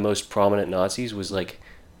of the most prominent Nazis was like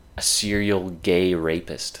a serial gay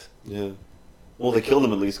rapist. Yeah. Well, they killed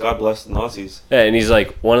him at least. God bless the Nazis. Yeah, and he's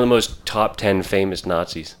like one of the most top 10 famous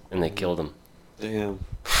Nazis, and they killed him Damn.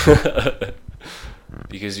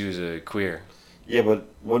 because he was a queer. Yeah, but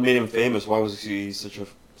what made him famous? Why was he such a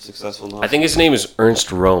successful Nazi? I think his name is Ernst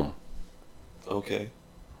Röhm. Okay.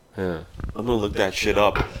 Yeah. I'm gonna look that shit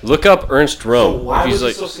up. Look up Ernst So Röhm. why If he's was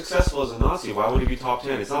like, he so successful as a Nazi? Why would he be top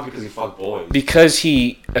 10? It's not because he fucked boys. because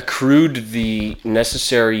he accrued the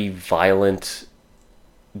necessary violent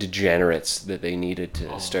degenerates that they needed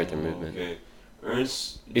to start their movement. Okay.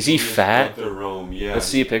 Ernst. Is he Julius fat? Dr. Rome. Yeah. Let's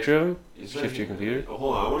see a picture of him. He's Shift your computer. Oh,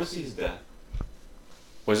 hold on. I want to see his death.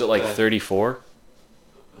 Was it like 34?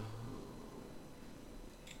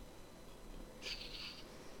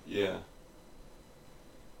 Yeah.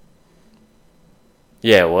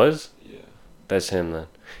 Yeah, it was. Yeah. That's him then.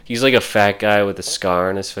 He's like a fat guy with a scar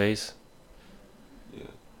on his face. Yeah.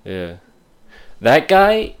 Yeah. That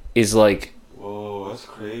guy is like, Whoa, that's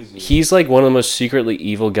crazy. he's like one of the most secretly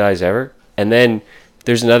evil guys ever. And then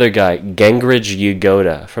there's another guy, Genghis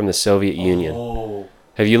Yagoda from the Soviet Union. Oh.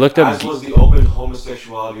 Have you looked up? As was the open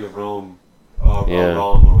homosexuality of Rome. Yeah.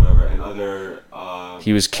 Rome or whatever, and other.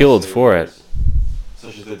 He was killed for it.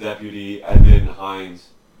 Such as the deputy Edmund Hines.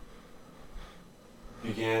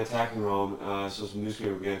 Began attacking Rome. So some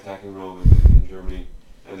newspaper began attacking Rome in Germany,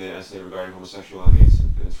 and the essay regarding homosexuality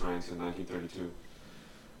in its ranks in 1932.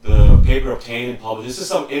 The paper obtained and published. This is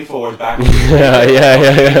some Infowars back in the day.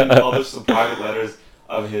 Yeah. Published some private letters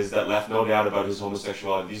of his that left no doubt about his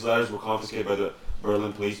homosexuality. These letters were confiscated by the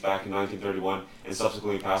Berlin police back in 1931 and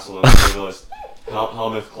subsequently passed along to the journalist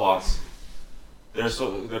Helmuth Klotz. Their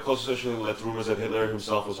close association left rumors that Hitler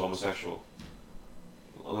himself was homosexual.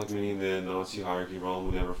 Unlike many in the Nazi hierarchy,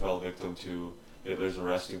 Rome never fell victim to Hitler's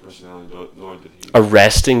arresting personality, nor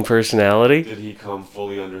Arresting personality? did he come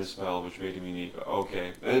fully under his spell, which made him unique.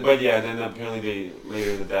 Okay. But yeah, then apparently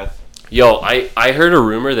later in the death. Yo, I heard a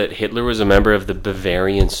rumor that Hitler was a member of the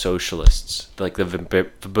Bavarian Socialists, like the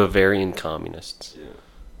Bavarian Communists, Yeah.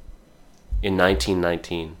 in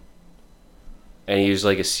 1919. And he was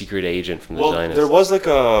like a secret agent from the Well, Zionists. there was like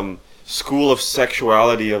a school of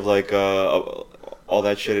sexuality of like all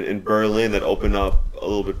that shit in Berlin that opened up a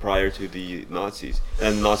little bit prior to the Nazis,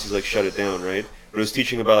 and the Nazis like shut it down, right? But it was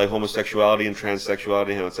teaching about like homosexuality and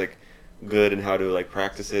transsexuality, how it's like good and how to like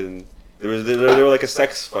practice it, and they were like a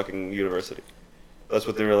sex fucking university. That's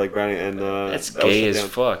what they were like branding, and That's that was gay shut as down.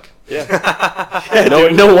 fuck. Yeah.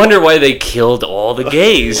 No wonder why they killed all the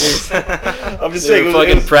gays. I'm just They saying, were it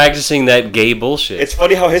fucking was, practicing that gay bullshit. it's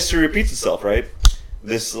funny how history repeats itself, right?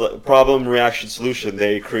 This problem, reaction, solution.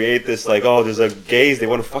 They create this like, oh, there's a gays. They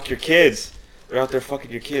want to fuck your kids. They're out there fucking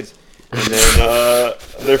your kids, and then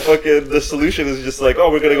they're fucking. The solution is just like, oh,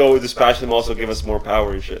 we're gonna go dispatch them. Also, give us more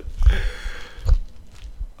power and shit.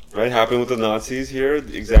 Right, happening with the Nazis here.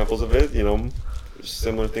 Examples of it, you know,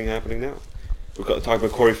 similar thing happening now. We're talking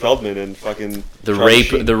about Corey Feldman and fucking The Charlie rape,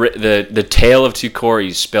 Sheen. the tale of two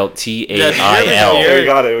Corys, spelled Tail. Okay, we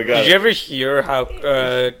got it. Did you ever hear how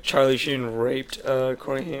Charlie Sheen raped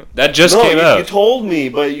Corey Haim? That just No, came you out. told me,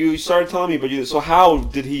 but you started telling me. But so how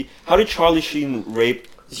did Charlie Sheen rape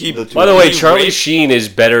the two? By the way, He Charlie raped- Sheen is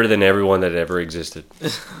better than everyone that ever existed.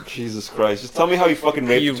 Jesus Christ! Just tell me how you fucking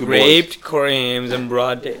raped You two raped Corey Haim in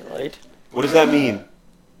broad daylight. boys. What does that mean?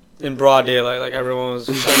 In broad daylight, like everyone was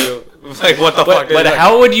like, what the fuck? But Like,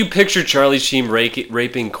 how would you picture Charlie Sheen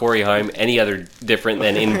raping Corey Haim any other different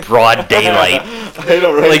than in broad daylight? I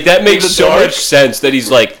know, right? Like, that In makes the so dark? much sense that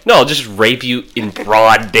he's like, no, I'll just rape you in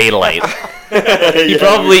broad daylight. He Yeah.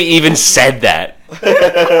 probably even said that.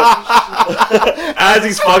 As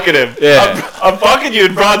he's fucking him. Yeah. I'm fucking you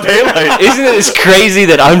in broad daylight. Isn't it crazy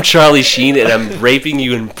that I'm Charlie Sheen and I'm raping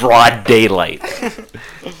you in broad daylight?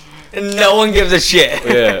 and no one gives a shit.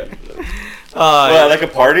 Yeah. What, like a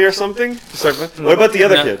party or something? What about the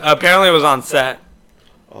other No, kid? Apparently, it was on set.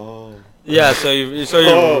 Oh. Yeah, so you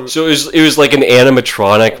Oh. So it was like an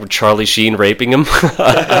animatronic with Charlie Sheen raping him.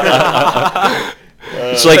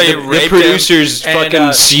 It's like So you the raped producers him, and, fucking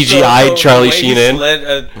CGI'd so Charlie the way Sheen he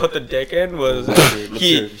in. put the dick in was Let's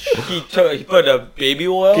he hear he put a baby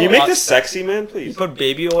oil. Can you make on- this sexy, man, He please? put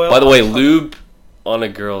baby oil. By the way, on- lube on a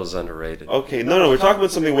girl is underrated. Okay, no, we're talking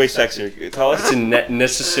about something way sexier. Tell It's us. a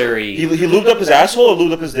necessary. He lubed up his asshole or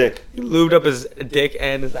lubed up his dick? He lubed up his dick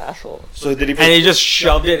and his asshole, So did he? and he just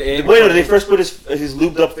shoved it in. Wait, no, did they first put his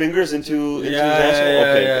lubed up fingers into his asshole?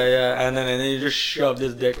 Okay. yeah, and then he just shoved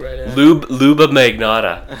his dick right in. Luba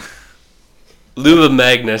Magnata. Luba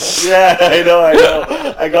Magnus. Yeah, I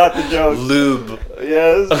know. I got the joke. Lube.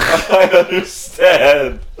 Yes, I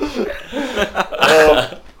understand.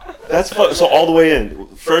 That's fun. So all the way in.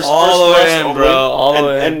 First All the way thrust, in, bro. All the and,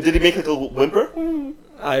 way in. And did he make like a whimper?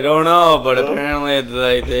 I don't know, but Oh. apparently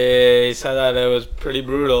they said that it was pretty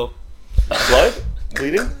brutal. Blood?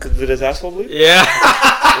 Bleeding? Did his asshole bleed? Yeah,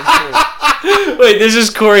 Wait, this is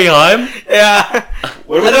Corey Haim? yeah.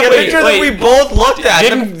 What And about the the other picture kid? that we both looked at.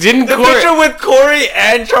 Didn't The Corey, picture with Corey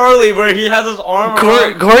and Charlie where he has his arm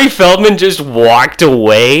around. Corey Feldman just walked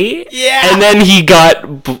away? Yeah. And then he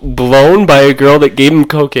got blown by a girl that gave him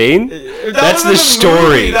cocaine? That's the was in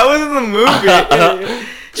story. movie. That was in the movie.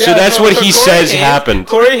 So that's what he says happened.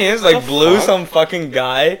 Corey Haim like The blew fuck? some fucking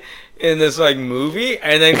guy in this like movie,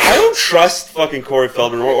 and then I don't trust fucking Corey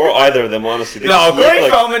Feldman or either of them, honestly. They no, just look Corey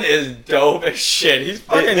like- Feldman is dope as shit. He's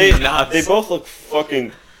fucking they, nuts. They both look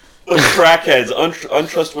fucking like crackheads,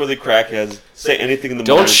 untrustworthy crackheads. Say anything in the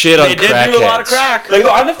Don't morning. shit on They did crackheads. do a lot of crack. Like,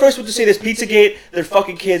 I'm the first one to say this. Pizzagate, they're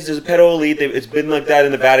fucking kids. There's a pedo elite. It's been like that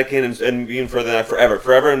in the Vatican and even further than that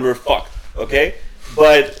forever, and we're fucked. Okay,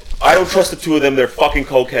 but I don't trust the two of them. They're fucking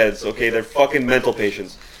cokeheads. Okay, they're fucking mental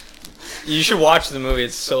patients. You should watch the movie.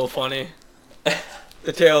 It's so funny.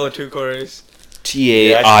 The Tale of Two Corys.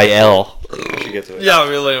 TAIL. We should get to it. Yeah,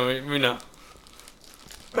 we know.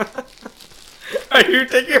 Are you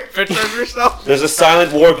taking a picture of yourself? There's a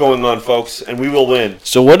silent war going on, folks, and we will win.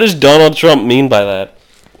 So what does Donald Trump mean by that?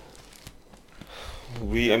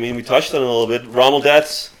 We touched on it a little bit. Rommel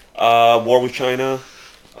deaths, war with China.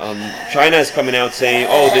 China is coming out saying,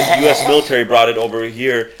 "Oh, the U.S. military brought it over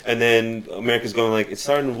here," and then America's going like, "It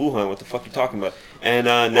started in Wuhan. What the fuck are you talking about?" And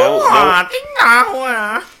now,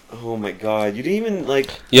 oh my God, you didn't even like.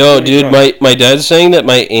 Yo, dude, my dad's saying that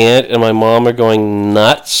my aunt and my mom are going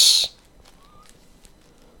nuts.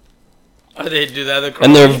 Oh, they do that. The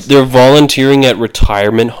And Corys? they're volunteering at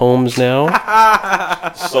retirement homes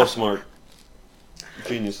now. So smart,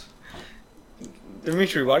 genius.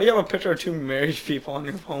 Dimitri, why do you have a picture of two married people on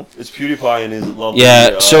your phone? It's PewDiePie and his lovely.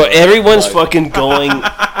 Yeah, so everyone's wife fucking going.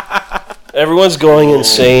 Everyone's going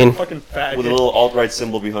insane. Fucking fat. with a little alt-right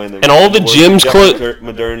symbol behind them. And all the Words gyms reject clo-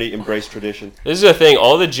 modernity, embrace tradition. This is the thing.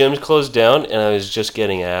 All the gyms closed down, and I was just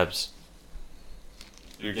getting abs.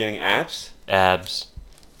 You're getting abs? Abs.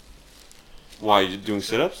 Why? You doing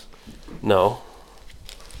sit-ups? No.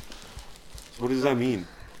 What does that mean?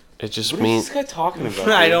 It just What means is this guy talking about?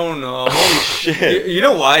 I dude? don't know. Holy shit. You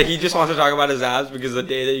know why? He just wants to talk about his abs because the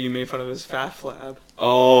day that you made fun of his fat flab.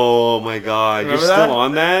 Oh my god. Remember You're that? still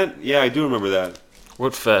on that? Yeah, I do remember that.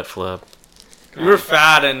 what fat flap? You were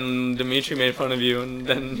fat and Dimitri made fun of you, and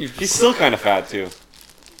then you. He's still kind of fat too.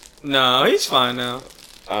 No, he's fine now.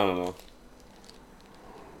 I don't know.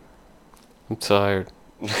 I'm tired.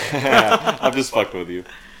 I'm just fucking with you.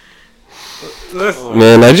 Listen,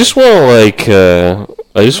 Man, I just want to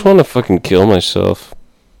I just want to fucking kill myself.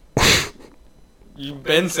 you've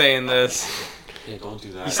been saying this. Yeah, don't do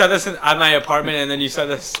You that. said this at my apartment, and then you said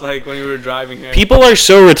this like when you were driving here. People are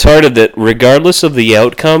so retarded that regardless of the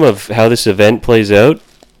outcome of how this event plays out,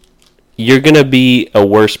 you're gonna be a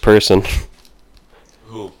worse person.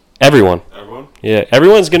 Who? Everyone. Everyone? Yeah,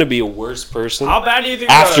 everyone's gonna be a worse person. How bad do you think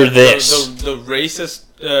After the this. the racist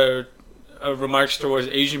remarks towards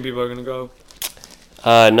Asian people are gonna go?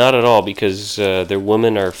 Not at all, because their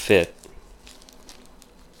women are fit.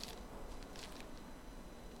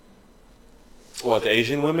 What, the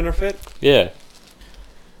Asian women are fit? Yeah.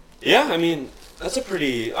 Yeah, I mean, that's a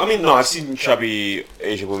pretty... I mean, no, I've seen chubby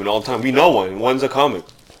Asian women all the time. We know one. One's a comic.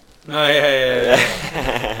 Oh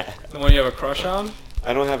yeah. The one you have a crush on?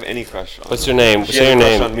 I don't have any crush on What's her. her name? She Say has her a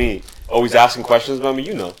crush name. on me. Always asking questions about me,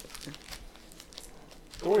 you know.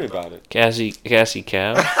 Don't worry about it. Cassie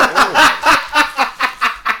Cow?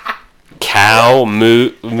 Cow?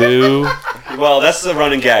 Moo? Well, that's the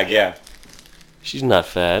running gag, yeah. She's not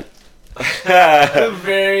fat. A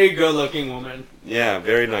very good-looking woman. Yeah,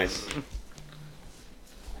 very nice.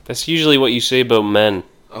 That's usually what you say about men.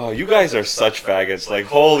 Oh, you guys are such faggots. Like,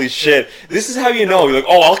 holy shit. This is how you know. You're like,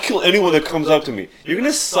 oh, I'll kill anyone that comes up to me. You're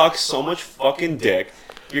gonna suck so much fucking dick.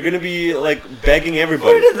 You're gonna be, like, begging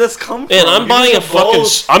everybody. Where did this come Man, from? I'm buying a just fucking...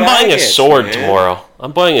 both I'm buying a faggots, sword man. tomorrow.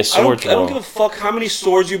 I'm buying a sword I don't give tomorrow. a fuck how many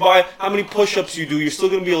swords you buy, how many push-ups you do. You're still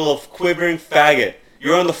gonna be a little quivering faggot.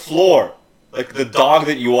 You're on the floor. Like the dog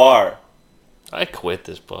that you are. I quit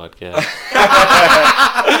this podcast.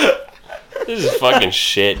 This is fucking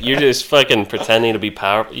shit. You're just fucking pretending to be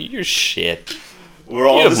powerful. You're shit. We're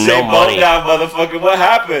all You in the have same no boat money. now, motherfucker. What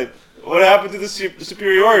happened? What happened to the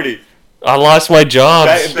superiority? I lost my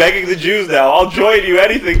jobs. Begging the Jews now. I'll join you.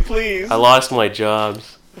 Anything, please. I lost my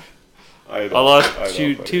jobs. I lost know,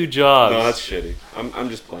 buddy. two jobs. No, that's shitty. I'm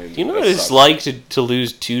just playing. You know That what it's sucks. like to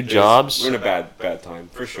lose two It is. jobs? We're in a bad time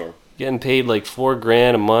for sure. Getting paid like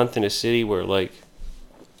 $4,000 a month in a city where like,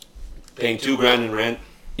 Paying $2,000 in rent.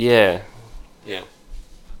 yeah. Yeah.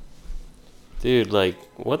 Dude, like,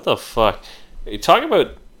 what the fuck? You talk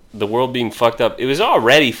about the world being fucked up. It was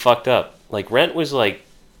already fucked up. Like, rent was like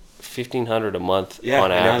 $1,500 a month Yeah.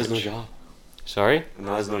 on And now there's average. no job. Sorry? And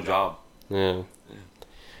now there's no job. Yeah.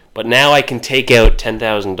 But now I can take out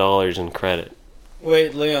 $10,000 in credit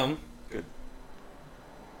Wait, Liam.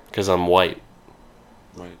 because I'm white.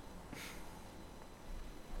 Right.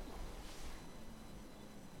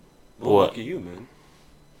 What? Well, lucky you, man.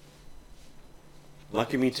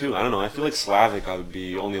 Lucky me too. I don't know. I feel like Slavic I would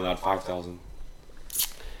be only allowed 5,000.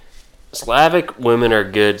 Slavic women are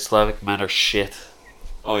good. Slavic men are shit.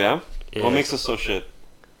 Oh yeah? Yeah. What makes us so shit?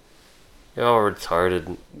 You're all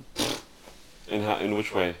retarded. In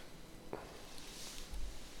which way?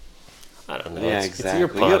 I don't know. Yeah, It's exactly. your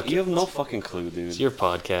podcast. You have no fucking clue, dude. It's your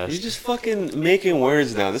podcast. You're just fucking making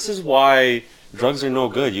words now. This is why drugs are no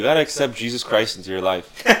good. You gotta accept Jesus Christ into your life.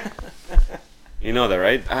 You know that,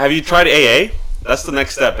 right? Have you tried AA? That's the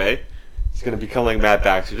next step, eh? It's gonna become like Matt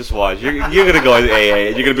Baxter. Just watch. You're gonna go into AA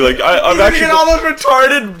and you're gonna be like, I'm He's actually. getting all those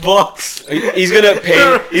retarded books. He's gonna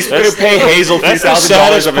pay. He's gonna pay Hazel That's the $3,000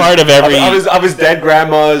 saddest part of every- of his dead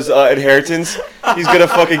grandma's inheritance. He's gonna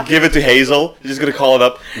fucking give it to Hazel. He's just gonna call it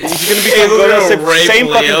up. He's gonna be Hazel's go down gonna the rape same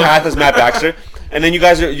fucking Liam. path as Matt Baxter, and then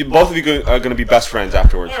both of you are gonna be best friends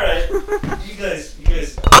afterwards. Alright. You guys do your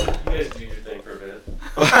thing for a bit.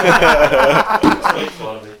 Make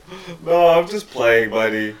fun of me. No, I'm just playing,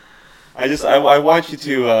 buddy. I want you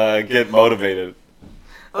to get motivated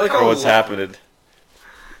I like for how what's happening.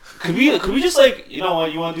 Could we just like, you know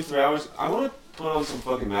what, you want to do 3 hours? I want to put on some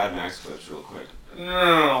fucking Mad Max clips real quick.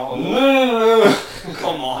 No.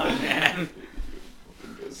 Come on, man.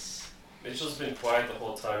 Mitchell's been quiet the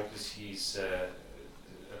whole time because he's a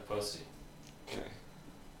pussy. Okay.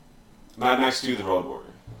 Mad Max 2: The Road Warrior.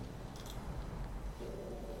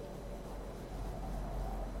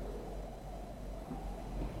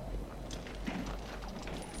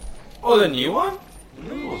 Oh, the new one?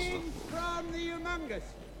 Greetings from the humongous,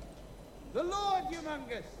 the Lord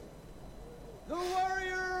humongous, the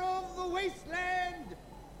warrior of the wasteland,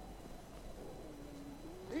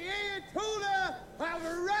 the Ayatollah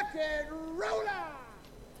of rock and roller.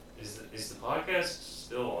 Is Is the podcast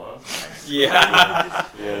still on? Yeah.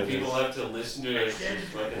 Yeah, People have to listen to it and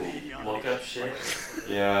fucking look up shit.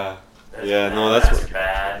 yeah. That's Yeah, bad. no, that's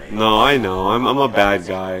bad. No, I know. I'm a bad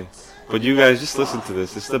guy. But you guys, just listen to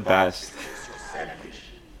this. It's the best.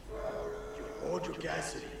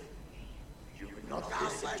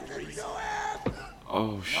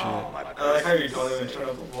 Oh, shit. I like how you don't even turn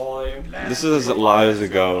up the volume. This is as live as it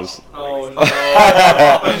goes. Oh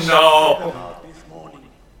no.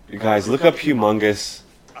 You guys, look up humongous. Is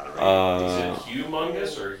it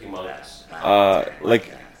humongous or humongous?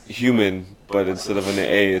 Like human, but instead of an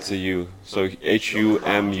A, it's a U. So HUMUNGUS.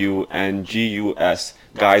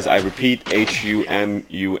 Guys, I repeat, HUMUNGUS.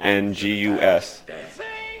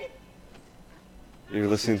 You're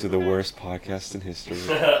listening to the worst podcast in history.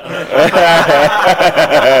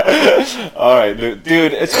 Alright,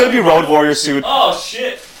 dude, it's gonna be Road Warrior suit. Oh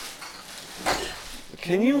shit!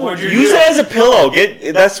 Can you What'd you use do? that as a pillow?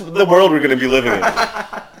 That's the world we're gonna be living in.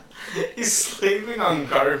 He's sleeping on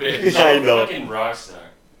garbage. I know. Fucking rockstar.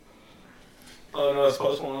 Oh no, it's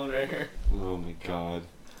Post Malone right here. Oh my god.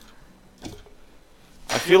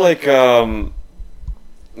 I feel like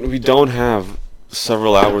we don't have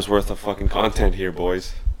several hours worth of fucking content here,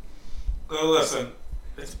 boys. Well, listen,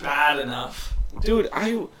 it's bad enough. Dude,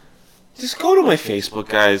 I just go to my Facebook,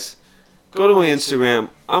 guys. Go to my Instagram.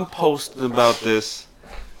 I'm posting about this.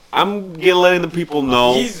 I'm letting the people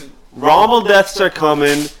know. He's Rommel deaths are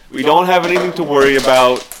coming. We don't have anything to worry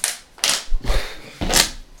about.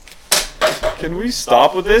 Can we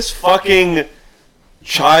stop with this fucking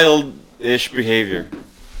childish behavior?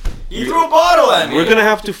 he threw a bottle at me. We're gonna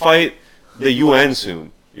have to fight the UN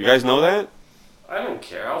soon. You guys know that? I don't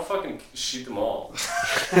care. I'll fucking shoot them all.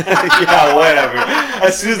 Yeah, whatever.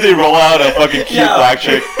 As soon as they roll out a fucking cute black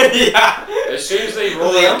chick. Yeah. As soon as they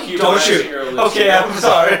roll Liam, out a cute don't black shoot. chick or a Latina. Okay, I'm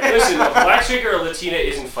sorry. Listen, a black chick or a Latina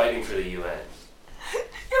isn't fighting for the UN.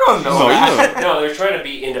 You don't know No, you that. don't. No, they're trying to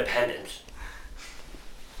be independent.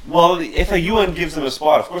 Well, if a UN gives them a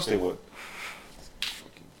spot, of course they would.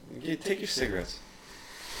 Take your cigarettes.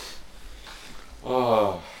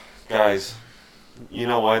 Oh, guys, you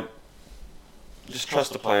know what? Just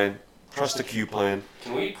trust the plan. Trust the Q plan.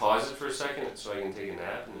 Can we pause it for a second so I can take a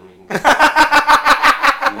nap and then we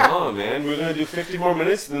can... No, man, we're gonna do 50 more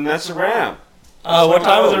minutes, then that's a wrap. What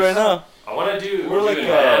time is it right now? I want to do, We're like a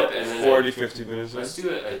nap and then 40, 50 minutes. let's do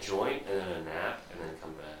a joint and then a nap and then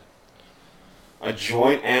come back. A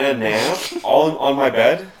joint and a nap, all on my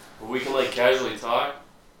bed. We can like casually talk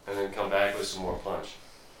and then come back with some more punch.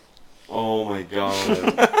 Oh my god,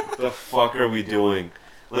 the fuck are we doing?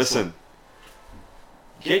 Listen,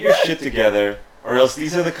 get your shit together, or else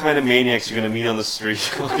these are the kind of maniacs you're gonna meet on the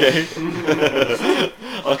street. Okay?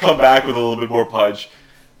 I'll come back with a little bit more punch.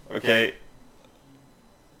 Okay?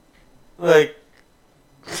 Like,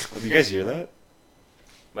 Do you guys hear that?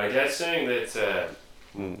 My dad's saying that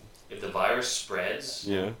Hmm. if the virus spreads,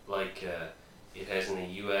 Yeah. like it has in the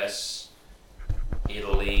U.S.,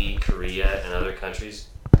 Italy, Korea, and other countries,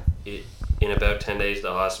 in about 10 days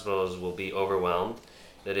the hospitals will be overwhelmed.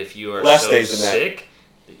 That if you are Less so days than that. sick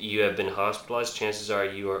that you have been hospitalized, chances are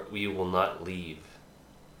you will not leave.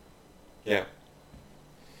 Yeah.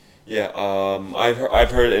 Yeah,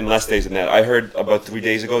 I've heard in less days than that. I heard about 3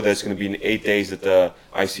 days ago that it's going to be in 8 days that the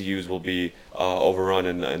ICUs will be overrun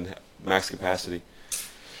and max capacity.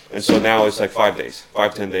 And so now it's like 5 days,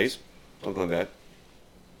 5-10 days, something like that.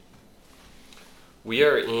 We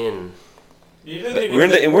are in. do you think We're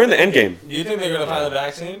in the end game. Do you think they're gonna find the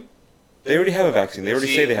vaccine? They already have a vaccine. They already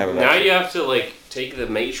See, say they have a Now vaccine. you have to like take the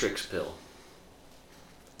Matrix pill.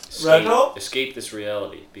 Red pill? Escape this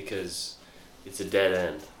reality because it's a dead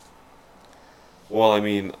end. Well, I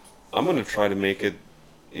mean, I'm gonna try to make it,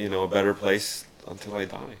 a better place until I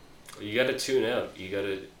die. You got to tune out. You got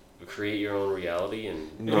to create your own reality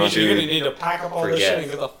and. No, Means you're gonna dude. need to pack up all this Forget. shit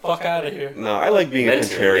and get the fuck out of here. No, I like being a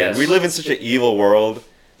Mentally, contrarian. yes. We live in such an evil world.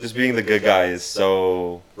 Just being the good guy is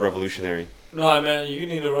so revolutionary. No, man, you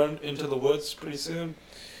need to run into the woods pretty soon.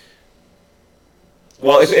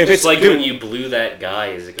 Well, if It's it's like dude, when you blew that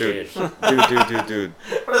guy as a kid. dude. What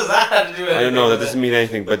does that have to do with I don't know. That doesn't mean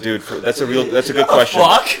anything. But dude, that's a good question.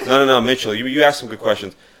 fuck? No, Mitchell. You asked some good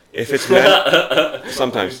questions. If it's men,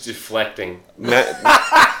 sometimes It's deflecting.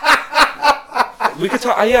 we could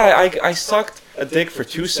talk. I sucked a dick for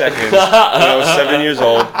 2 seconds when I was 7 years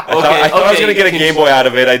old. I thought I was gonna get a Game Boy out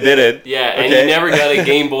of it. I did it. Yeah, and Okay? you never got a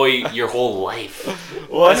Game Boy your whole life.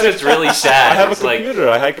 Well, That's what's really sad. I have a It's like, computer.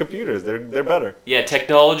 I had computers. They're better. yeah,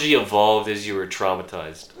 technology evolved as you were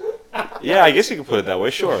traumatized. Yeah, I guess you could put it that way.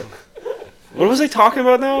 Sure. What was I talking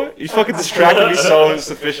about now? You fucking distracted me so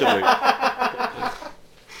sufficiently.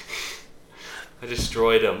 I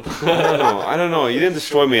destroyed him. I don't know. You didn't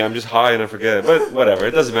destroy me. I'm just high and I forget it. But whatever.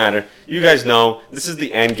 It doesn't matter. You guys know. This is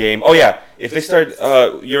the end game. Oh, yeah. If they start...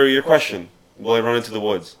 your question. Will I run into the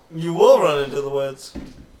woods? You will run into the woods.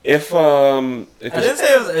 If I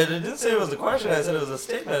didn't say it was a question. I said it was a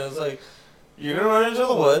statement. It was like, you're going to run into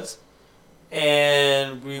the woods,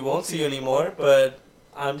 and we won't see you anymore, but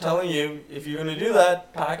I'm telling you, if you're going to do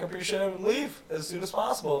that, pack up your shit and leave as soon as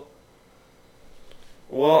possible.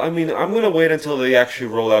 Well, I mean, I'm going to wait until they actually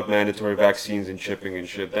roll out mandatory vaccines and chipping and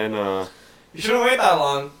shit. Then, You shouldn't wait that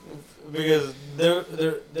long, because they're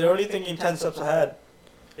already thinking 10 steps ahead.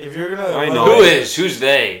 If you're going to... I know. Who is? Who's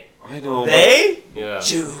they? I know. They? Yeah.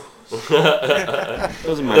 Jews.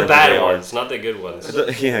 Doesn't matter. The bad ones, not the good ones.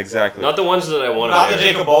 Yeah, exactly. Not the ones that I want to Not marry. the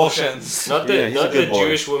Jacob Olshens. Not the, Yeah, he's a not good the boy.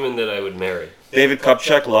 Jewish women that I would marry. David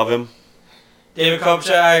Kupchak, love him. David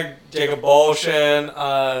Kopchak, Jacob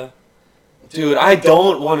Olshen, Dude, I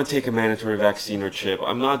don't want to take a mandatory vaccine or chip.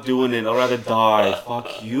 I'm not doing it. I'd rather die.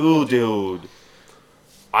 Fuck you, dude.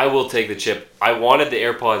 I will take the chip. I wanted the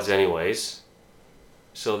AirPods anyways.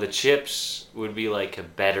 So the chips would be like a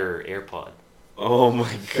better AirPod. Oh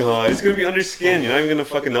my god. It's gonna be under skin. You're not even gonna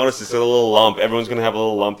fucking notice it's a little lump. Everyone's gonna have a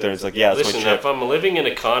little lump there. It's like, yeah, that's Listen, my chip. if I'm living in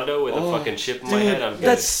a condo with a fucking chip in my head, I'm good.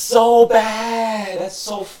 That's so bad. That's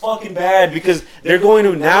so fucking bad because they're going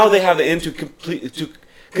to now they have the end to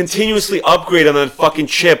continuously upgrade on that fucking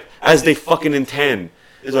chip as they fucking intend.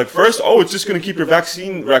 It's like first, it's just gonna keep your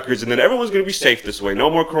vaccine records, and then everyone's gonna be safe this way. No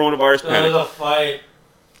more coronavirus there's panic. a fight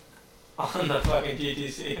on the fucking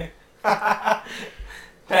GTC.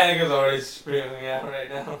 Panic is already spewing out right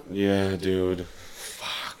now. Yeah, dude.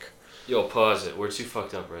 Fuck. Yo, pause it. We're too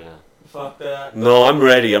fucked up right now. Fuck that. No, I'm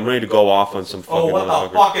ready. I'm ready to go off on some fucking Oh, what the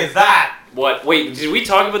motherfucker. fuck is that? What? Wait, did we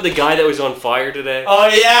talk about the guy that was on fire today? Oh,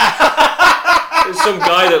 yeah! There's some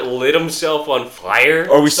guy that lit himself on fire.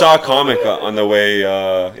 Or we saw a comic on the way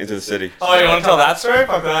into the city. Oh, you want to tell that story?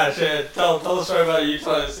 Fuck that shit. Tell the story about you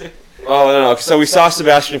telling us. Oh, no. So we saw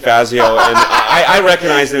Sebastian Fazio, and I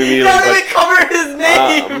recognized him You immediately. don't even cover his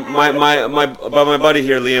name! My buddy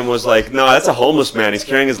here, Liam, was like, no, that's a homeless man. He's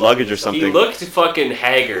carrying his luggage or something. He looked fucking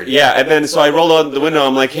haggard. Yeah, and then so I rolled out the window.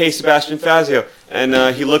 I'm like, hey, Sebastian Fazio.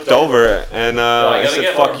 And he looked over, and I gotta said,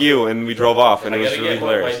 get fuck more. you, and we drove off, and I it was gotta really get my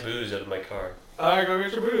hilarious. booze out of my car. Alright, go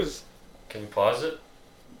get your booze. Can we pause it?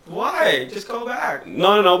 Why? Just go back.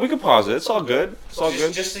 No, we can pause it. It's all good. It's all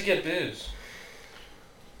good. Just to get booze.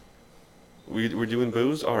 We're doing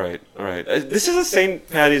booze? Alright. This is a St.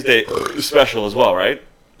 Patty's Day special as well, right?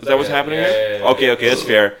 Is that what's happening here? yeah. Okay, that's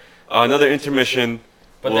fair. Another intermission.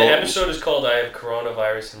 But Well- the episode is called I Have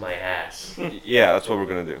Coronavirus in My Ass. Yeah, that's what we're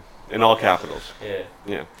going to do. In all capitals.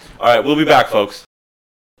 Yeah. Alright, we'll be back, folks.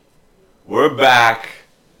 We're back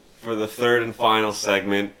for the third and final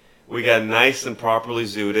segment. We got nice and properly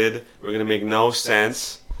zooted. We're going to make no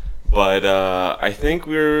sense. But I think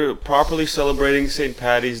we're properly celebrating St.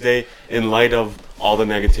 Patty's Day in light of all the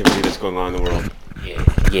negativity that's going on in the world.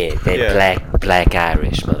 Yeah, that black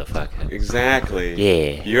Irish motherfucker. Exactly.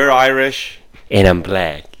 Yeah. You're Irish, And I'm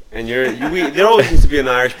black. and there always needs to be an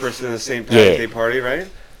Irish person in the St. Patty's Day party, right?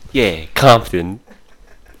 Yeah, Compton.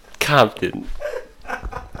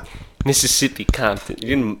 Mississippi Compton.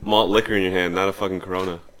 You get malt liquor in your hand, not a fucking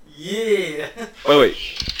Corona. Yeah. Wait.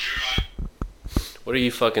 What are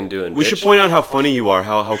you fucking doing? We bitch? should point out how funny you are,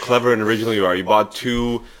 how clever and original you are. You bought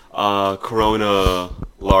 2 Corona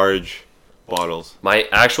large bottles. My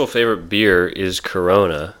actual favorite beer is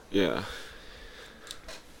Corona. Yeah.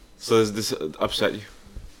 So does this upset you?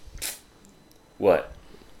 What?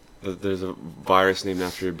 That there's a virus named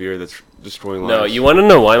after your beer that's destroying lives? No, you want to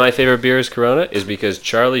know why my favorite beer is Corona? Is because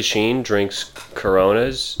Charlie Sheen drinks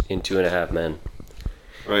Coronas in 2.5 Men.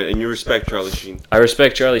 Right, and you respect Charlie Sheen. I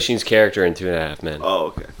respect Charlie Sheen's character in 2.5 Men. Oh,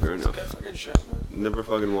 okay, fair enough. Never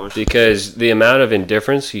fucking watched it. Because the amount of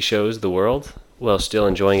indifference he shows the world while still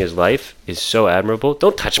enjoying his life is so admirable.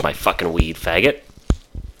 Don't touch my fucking weed, faggot.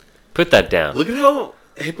 Put that down. Look at how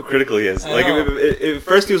hypocritical he is. Like, at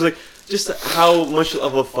first he was like, just how much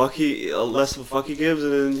of a fuck less of a fuck he gives,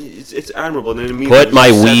 and then it's admirable. And then immediately Put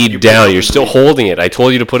my weed down. You're still holding it. I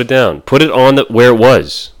told you to put it down. Put it on where it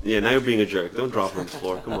was. Yeah, now you're being a jerk. Don't drop it on the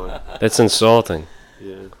floor. Come on. That's insulting.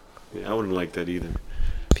 Yeah, I wouldn't like that either.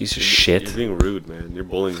 Piece of shit. You're being rude, man. You're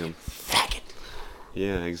bullying him. Faggot.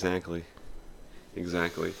 Yeah, exactly.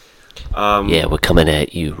 Yeah, we're coming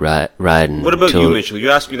at you, riding. What about you, Mitchell? You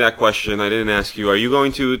asked me that question. I didn't ask you. Are you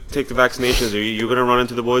going to take the vaccinations? Are you going to run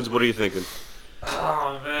into the woods? What are you thinking?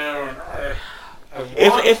 Oh, man.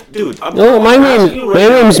 If dude, Oh, my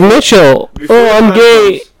name's Mitchell. Before Oh, I'm the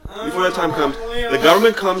gay. Oh, before that time comes, the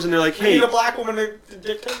government comes and they're like, I need hey, a black woman to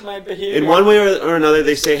dictate my behavior. in one way or another,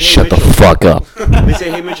 they say, hey, Shut Mitchell. the fuck up. They say,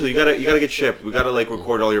 hey, Mitchell, you gotta get chipped. We gotta like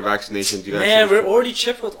record all your vaccinations. You gotta Man, chip we're already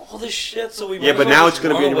chipped with all this shit, so we might Yeah, as but well now just it's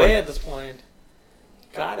gonna be run in your away brain. at this point.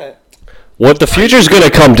 Got it. What the future's gonna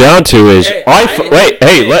come down to is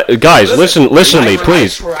guys, listen to me,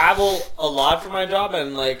 please. I travel a lot for my job,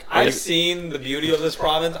 and like I've seen the beauty of this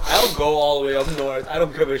province. I'll go all the way up north. I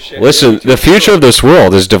don't give a shit. Listen, the future of this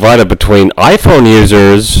world is divided between iPhone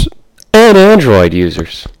users and Android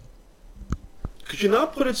users. Could you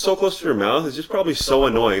not put it so close to your mouth? It's just probably so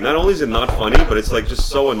annoying. Not only is it not funny, but it's like just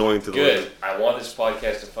so annoying to the Good. I want this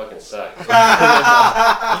podcast to fucking suck.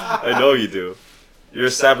 I know you do. You're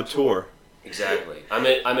a saboteur. Exactly. I'm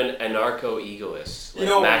an anarcho-egoist. You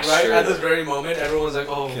know, Max right Scherzer. at this very moment, everyone's like,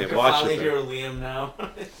 "Oh, Okay, we can watch finally it, hear Liam now."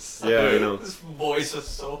 Yeah, I know. This voice is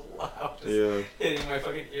so loud. It's Yeah. hitting my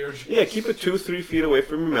fucking ears. Yeah, keep it 2-3 feet away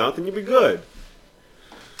from your mouth and you'll be good.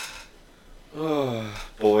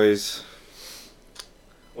 Boys.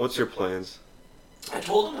 What's your plans? I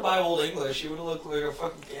told him to buy Old English. He would have looked like a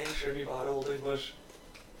fucking gangster if he bought Old English.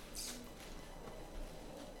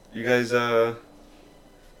 You guys gonna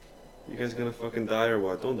fucking die or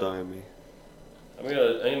what? Don't die on me. I'm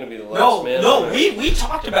gonna be the last man. No, we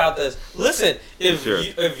talked about this. Listen, if Sure.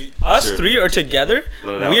 us Sure. three are together,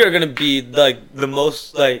 No. we are gonna be like the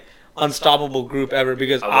most like unstoppable group ever.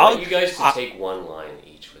 Because I want you guys to take one line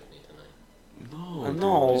each with me tonight. No.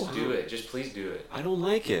 No. Just do it. Just please do it. I don't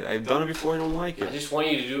like it. I've done it before. I don't like I it. just want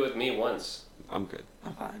you to do it with me once. I'm good.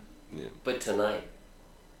 I'm fine. But tonight.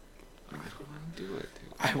 I don't want to do it,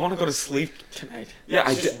 dude. I want to go to sleep tonight. Yeah,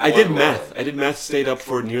 Just I did one math. line. I did math. Stayed up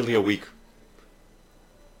for nearly a week.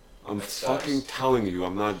 I'm That sucks. fucking telling you,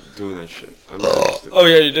 I'm not doing that shit. I'm not interested. Oh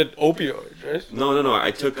yeah, you did opioids, right? No.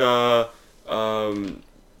 I took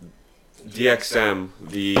DXM,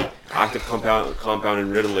 the active compound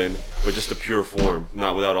in Ritalin, but just the pure form,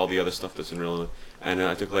 not without all the other stuff that's in Ritalin. And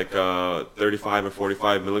I took like 35 or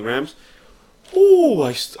 45 milligrams. Ooh,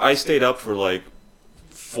 I stayed up for like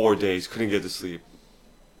 4 days, couldn't get to sleep,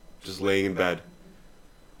 just laying in bed.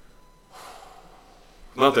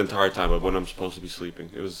 Not the entire time, but when I'm supposed to be sleeping,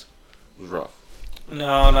 it was rough. No.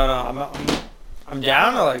 I'm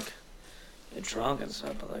down to like get drunk and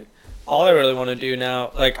stuff, but like all I really want to do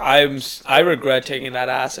now, like I regret taking that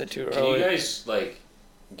acid too Can early. you guys like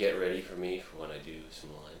get ready for me for when I do some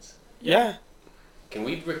lines? Yeah. Can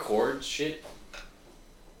we record shit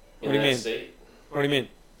in What do you that mean? state What do you mean?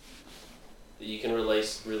 that you can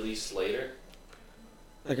release later?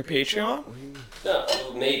 Like a Patreon? No,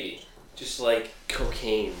 maybe. Just like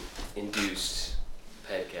cocaine induced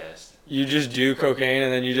podcast. You just do cocaine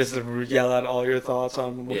and then you just yell out all your thoughts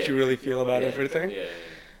on what Yeah. you really feel about Yeah, everything? Yeah.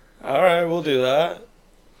 All right, we'll do that.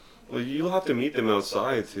 Well, you'll have to meet them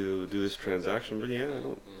outside to do this transaction, but yeah, I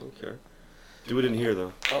don't care. Do it in here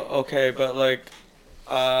though. Okay, but like,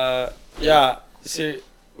 yeah. See,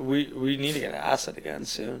 we need to get acid again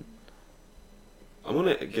soon. I'm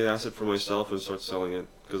gonna get acid for myself and start selling it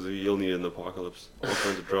because you'll need it in the apocalypse. All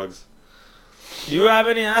kinds of drugs. Do you have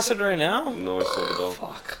any acid right now? No, I sold it all.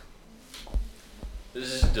 Fuck.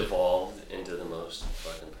 This has devolved into the most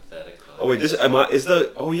fucking pathetic podcast. Oh wait, is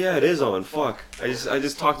the? Oh yeah, it is on. Fuck. I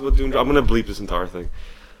just talked about doing. I'm gonna bleep this entire thing.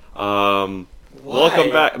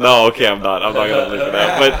 Welcome back. No, okay, I'm not gonna bleep it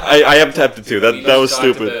out. But I am tempted to. We That was just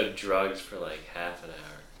talked stupid. about drugs for like half an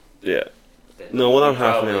hour. Yeah. Then No, well, not we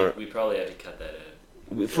half an probably- hour. We probably had to cut that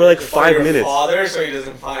out. For like 5 your minutes. Father, so he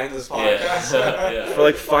doesn't find this podcast. Yeah. For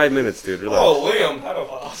like 5 minutes, dude. Relax. Oh, Liam,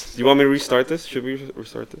 pedophile. Do you want me to restart this? Should we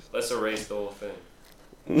restart this? Let's erase the whole thing.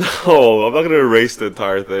 No, I'm not gonna erase the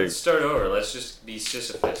entire thing. Let's start over. Let's just be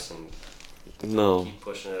Sisyphus and No. keep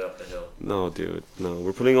pushing it up the hill. No, dude. No,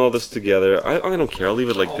 we're putting all this together. I don't care. I'll leave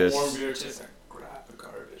it like Warm this. beer tastes like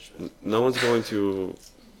garbage. No one's going to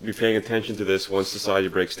be paying attention to this once society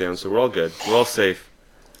breaks down, so we're all good. We're all safe.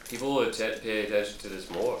 People will pay attention to this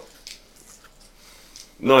more.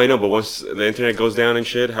 No, I know, but once the internet goes down and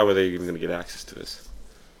shit, how are they even going to get access to this?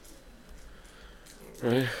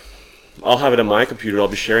 Right? I'll have it on my computer. I'll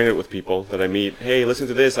be sharing it with people that I meet. Hey, listen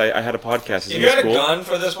to this. I had a podcast. If Isn't you had this a cool? gun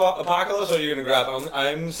for this apocalypse, what are you gonna grab?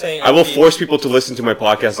 I'm saying. I will force people to listen to my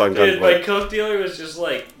podcast on Dude, my gunplay. coke dealer was just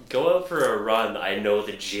like, go out for a run. I know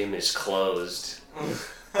the gym is closed.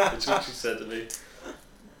 That's what she said to me.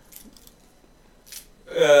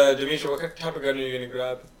 Dimitri, what type of gun are you gonna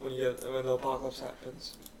grab when the apocalypse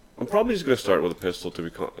happens? I'm probably just gonna start with a pistol. To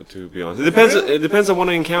be honest, it depends. It depends on what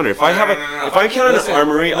I encounter. If I have if I encounter an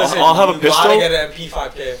armory, I'll have a You gotta pistol. get an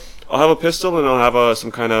MP5K. I'll have a pistol and I'll have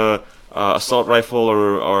some kind of assault rifle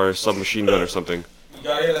or submachine gun or something. You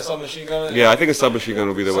gotta get a submachine gun. Yeah, I think a submachine gun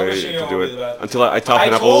would be the way Submachine to gun do would be it. the best. Until I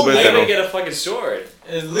toughen I up a little told bit. Why Then did I'll- he get a fucking sword?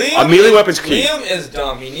 Liam A melee weapon's key. Liam is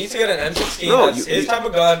dumb. He needs to get an M16. No, That's you- his type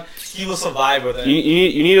of gun. He will survive with it.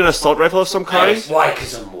 you need an assault rifle of some kind. Why?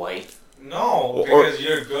 Because I'm white. No, Or- because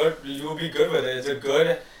you're good. You will be good with it. It's a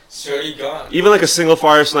good, sturdy gun. Even like a single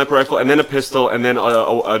fire sniper rifle, and then a pistol, and then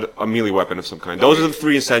a melee weapon of some kind. Those are the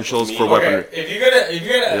three essentials for weaponry. Okay, if you get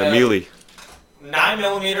Yeah, a melee.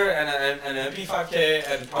 9mm and an MP5K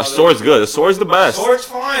and A probably sword's good. A sword's the best. Sword's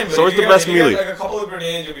fine. But Sword's if you the get- best if you get, melee. like a couple of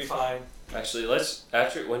grenades, you'll be fine. Actually,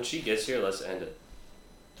 when she gets here, let's end it.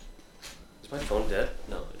 Is my phone dead?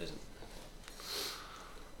 No, it isn't.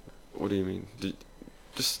 What do you mean?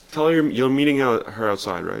 Just tell her you're meeting her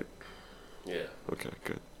outside, right? Yeah. Okay,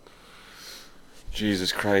 good.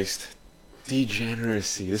 Jesus Christ.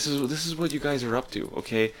 Degeneracy. This is what you guys are up to,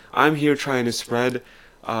 okay? I'm here trying to spread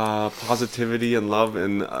positivity and love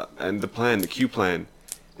and the plan, the Q plan.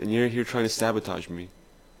 And you're here trying to sabotage me.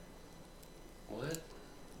 What?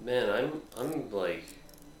 Man, I'm like,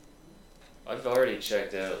 I've already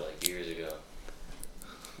checked out like years ago.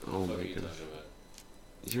 Oh What my are you goodness. talking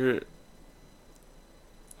about?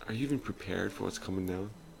 Are you even prepared for what's coming down?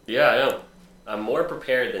 Yeah, I am. I'm more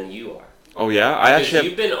prepared than you are. Oh yeah? I Because actually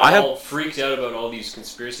you've been all freaked out about all these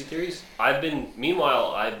conspiracy theories.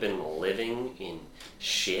 Meanwhile, I've been living in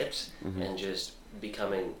shit and just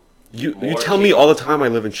becoming. You more tell me all the time I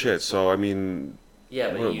live in shit, so I mean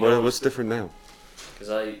Yeah, but you know, what's different now? because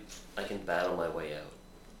I can battle my way out.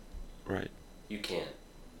 Right. You can't.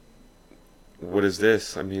 What is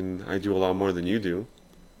this? I mean, I do a lot more than you do.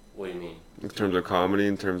 What do you mean? In terms of comedy,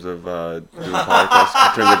 in terms of doing podcasts,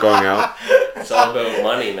 in terms of going out. It's all about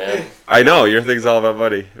money, man. I know, your thing's all about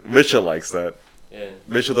money. Mitchell likes that. Yeah,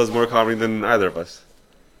 Mitchell does more comedy than either of us.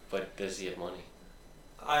 but does he have money?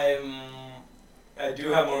 I do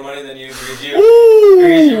have more money than you because you. Ooh,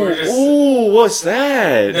 Because you were just- ooh, what's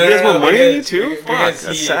that? No, he has no, more no, money than you because- too? because Fuck,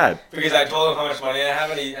 that's he- sad. Because I told him how much money I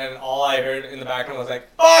have, and all I heard in the background was like,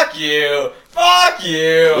 "Fuck you, fuck you."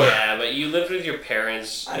 Yeah, but you lived with your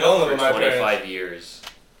parents I don't live for with my 25 years.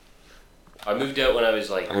 I moved out when I was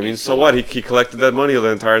like. I mean, so what? He collected that money the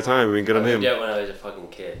entire time. I mean, good I on moved him. out when I was a fucking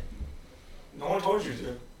kid. No one told you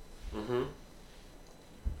to, Mm-hmm.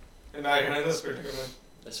 and now you're in this predicament.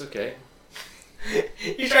 That's okay.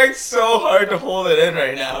 He's trying so hard to hold it in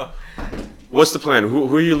right now. What's the plan?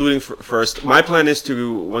 Who are you looting first? My plan is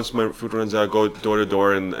to, once my food runs out, go door to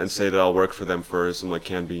door and say that I'll work for them for some like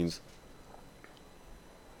canned beans.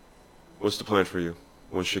 What's the plan for you?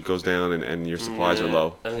 Once shit goes down and your supplies are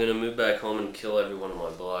low. I'm gonna move back home and kill everyone on my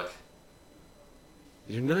block.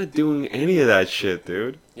 You're not doing any of that shit,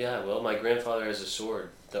 dude. Yeah, well, my grandfather has a sword,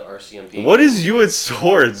 the RCMP. What is you and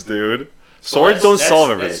swords, dude? Swords Well, don't solve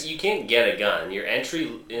everything. You can't get a gun. Your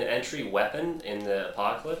entry weapon in the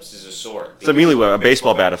apocalypse is a sword. It's a melee weapon, a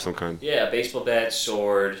baseball bat of some kind. Yeah, baseball bat,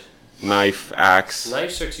 sword. Knife, axe.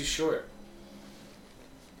 Knives are too short.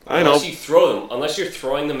 I know. Unless you throw them. Unless you're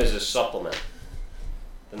throwing them as a supplement.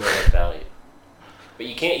 Then they have value. But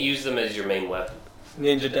you can't use them as your main weapon.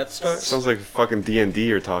 Ninja Death Star. Sounds like fucking D&D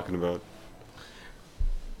you're talking about.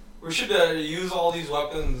 We should use all these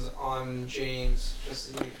weapons on James.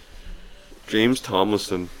 Just to James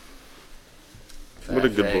Tomlinson. What a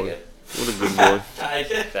good boy. faggot. What a good boy.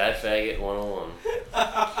 Fat faggot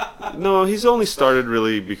 101. No, he's only started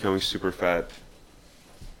really becoming super fat.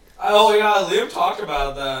 Oh yeah, Liam talked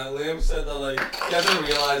about that. Liam said that like he doesn't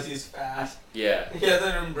realize he's fat. Yeah. He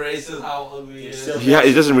doesn't embrace how ugly he is. still- Yeah,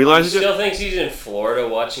 he doesn't He realize it yet? still thinks he's in Florida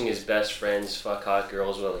watching his best friends fuck hot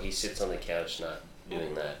girls while he sits on the couch not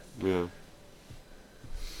doing that. Yeah.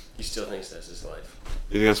 He still thinks that's his life.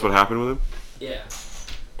 You think that's what happened with him? Yeah.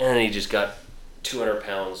 And then he just got 200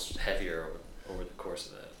 pounds heavier over the course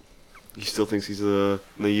of that. He still thinks he's a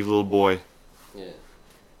naive little boy, Yeah.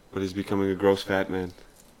 but he's becoming a gross fat man.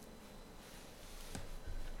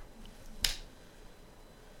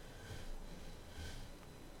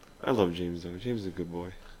 I love James though. James is a good boy.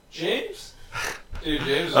 James? Dude,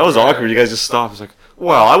 James. That was awkward. You guys just stopped. It's like,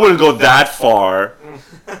 well, I wouldn't go that far.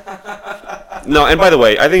 No, and by the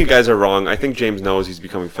way, I think you guys are wrong. I think James knows he's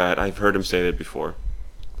becoming fat. I've heard him say that before.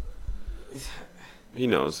 He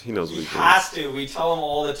knows. He knows what He he's doing. has to. We tell him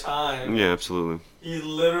all the time. Yeah, absolutely. He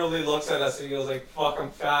literally looks at us and he goes like, "Fuck,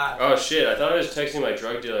 I'm fat." Oh shit, I thought I was texting my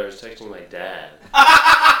drug dealer, I was texting my dad.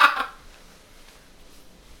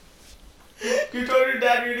 You told your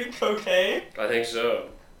dad you're eating cocaine? I think so.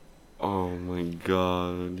 Oh my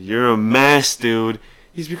god. You're a mess, dude.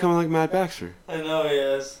 He's becoming like Matt Baxter. I know he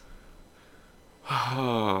is.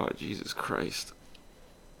 Oh, Jesus Christ.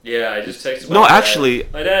 Yeah, I just texted my No, dad. actually,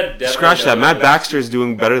 My dad definitely Scratch that. knows. Matt Baxter is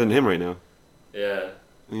doing better than him right now. Yeah.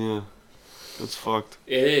 Yeah. That's fucked.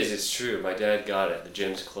 It is. It's true. My dad got it. The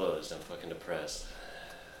gym's closed. I'm fucking depressed.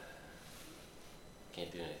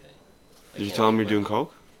 Can't do anything. Did you tell him you're doing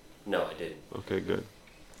coke? No, I didn't. Okay, good.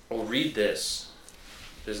 Well, read this.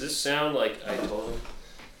 Does this sound like I told him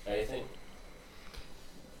anything?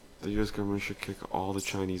 The U.S. government should kick all the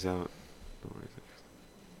Chinese out.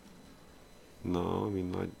 No, I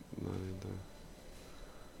mean, not in the...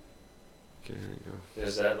 Okay, here you go.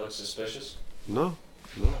 Does that look suspicious? No,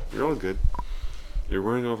 you're all good. You're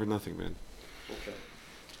worrying over nothing, man. Okay.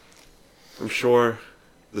 I'm sure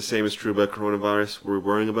the same is true about coronavirus. We're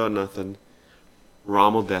worrying about nothing.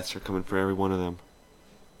 Rommel deaths are coming for every one of them.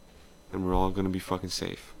 And we're all going to be fucking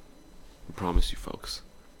safe. I promise you, folks.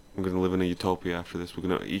 We're going to live in a utopia after this. We're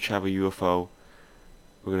going to each have a UFO.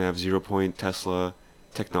 We're going to have 0-point Tesla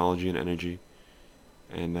technology and energy.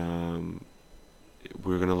 And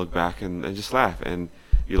we're going to look back and just laugh. And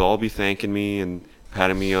you'll all be thanking me and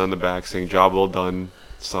patting me on the back saying, job well done,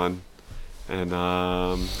 son. And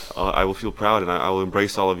I will feel proud, and I will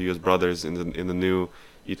embrace all of you as brothers in the new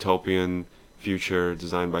utopian future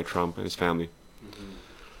designed by Trump and his family. Mm-hmm.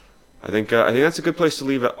 I think that's a good place to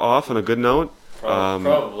leave it off on a good note.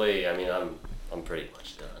 Probably. I mean, I'm pretty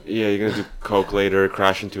much done. Yeah, you're gonna do coke later,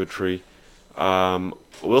 crash into a tree.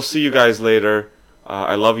 We'll see you guys later.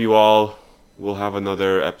 I love you all. We'll have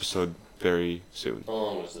another episode very soon. How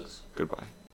long was this? Goodbye.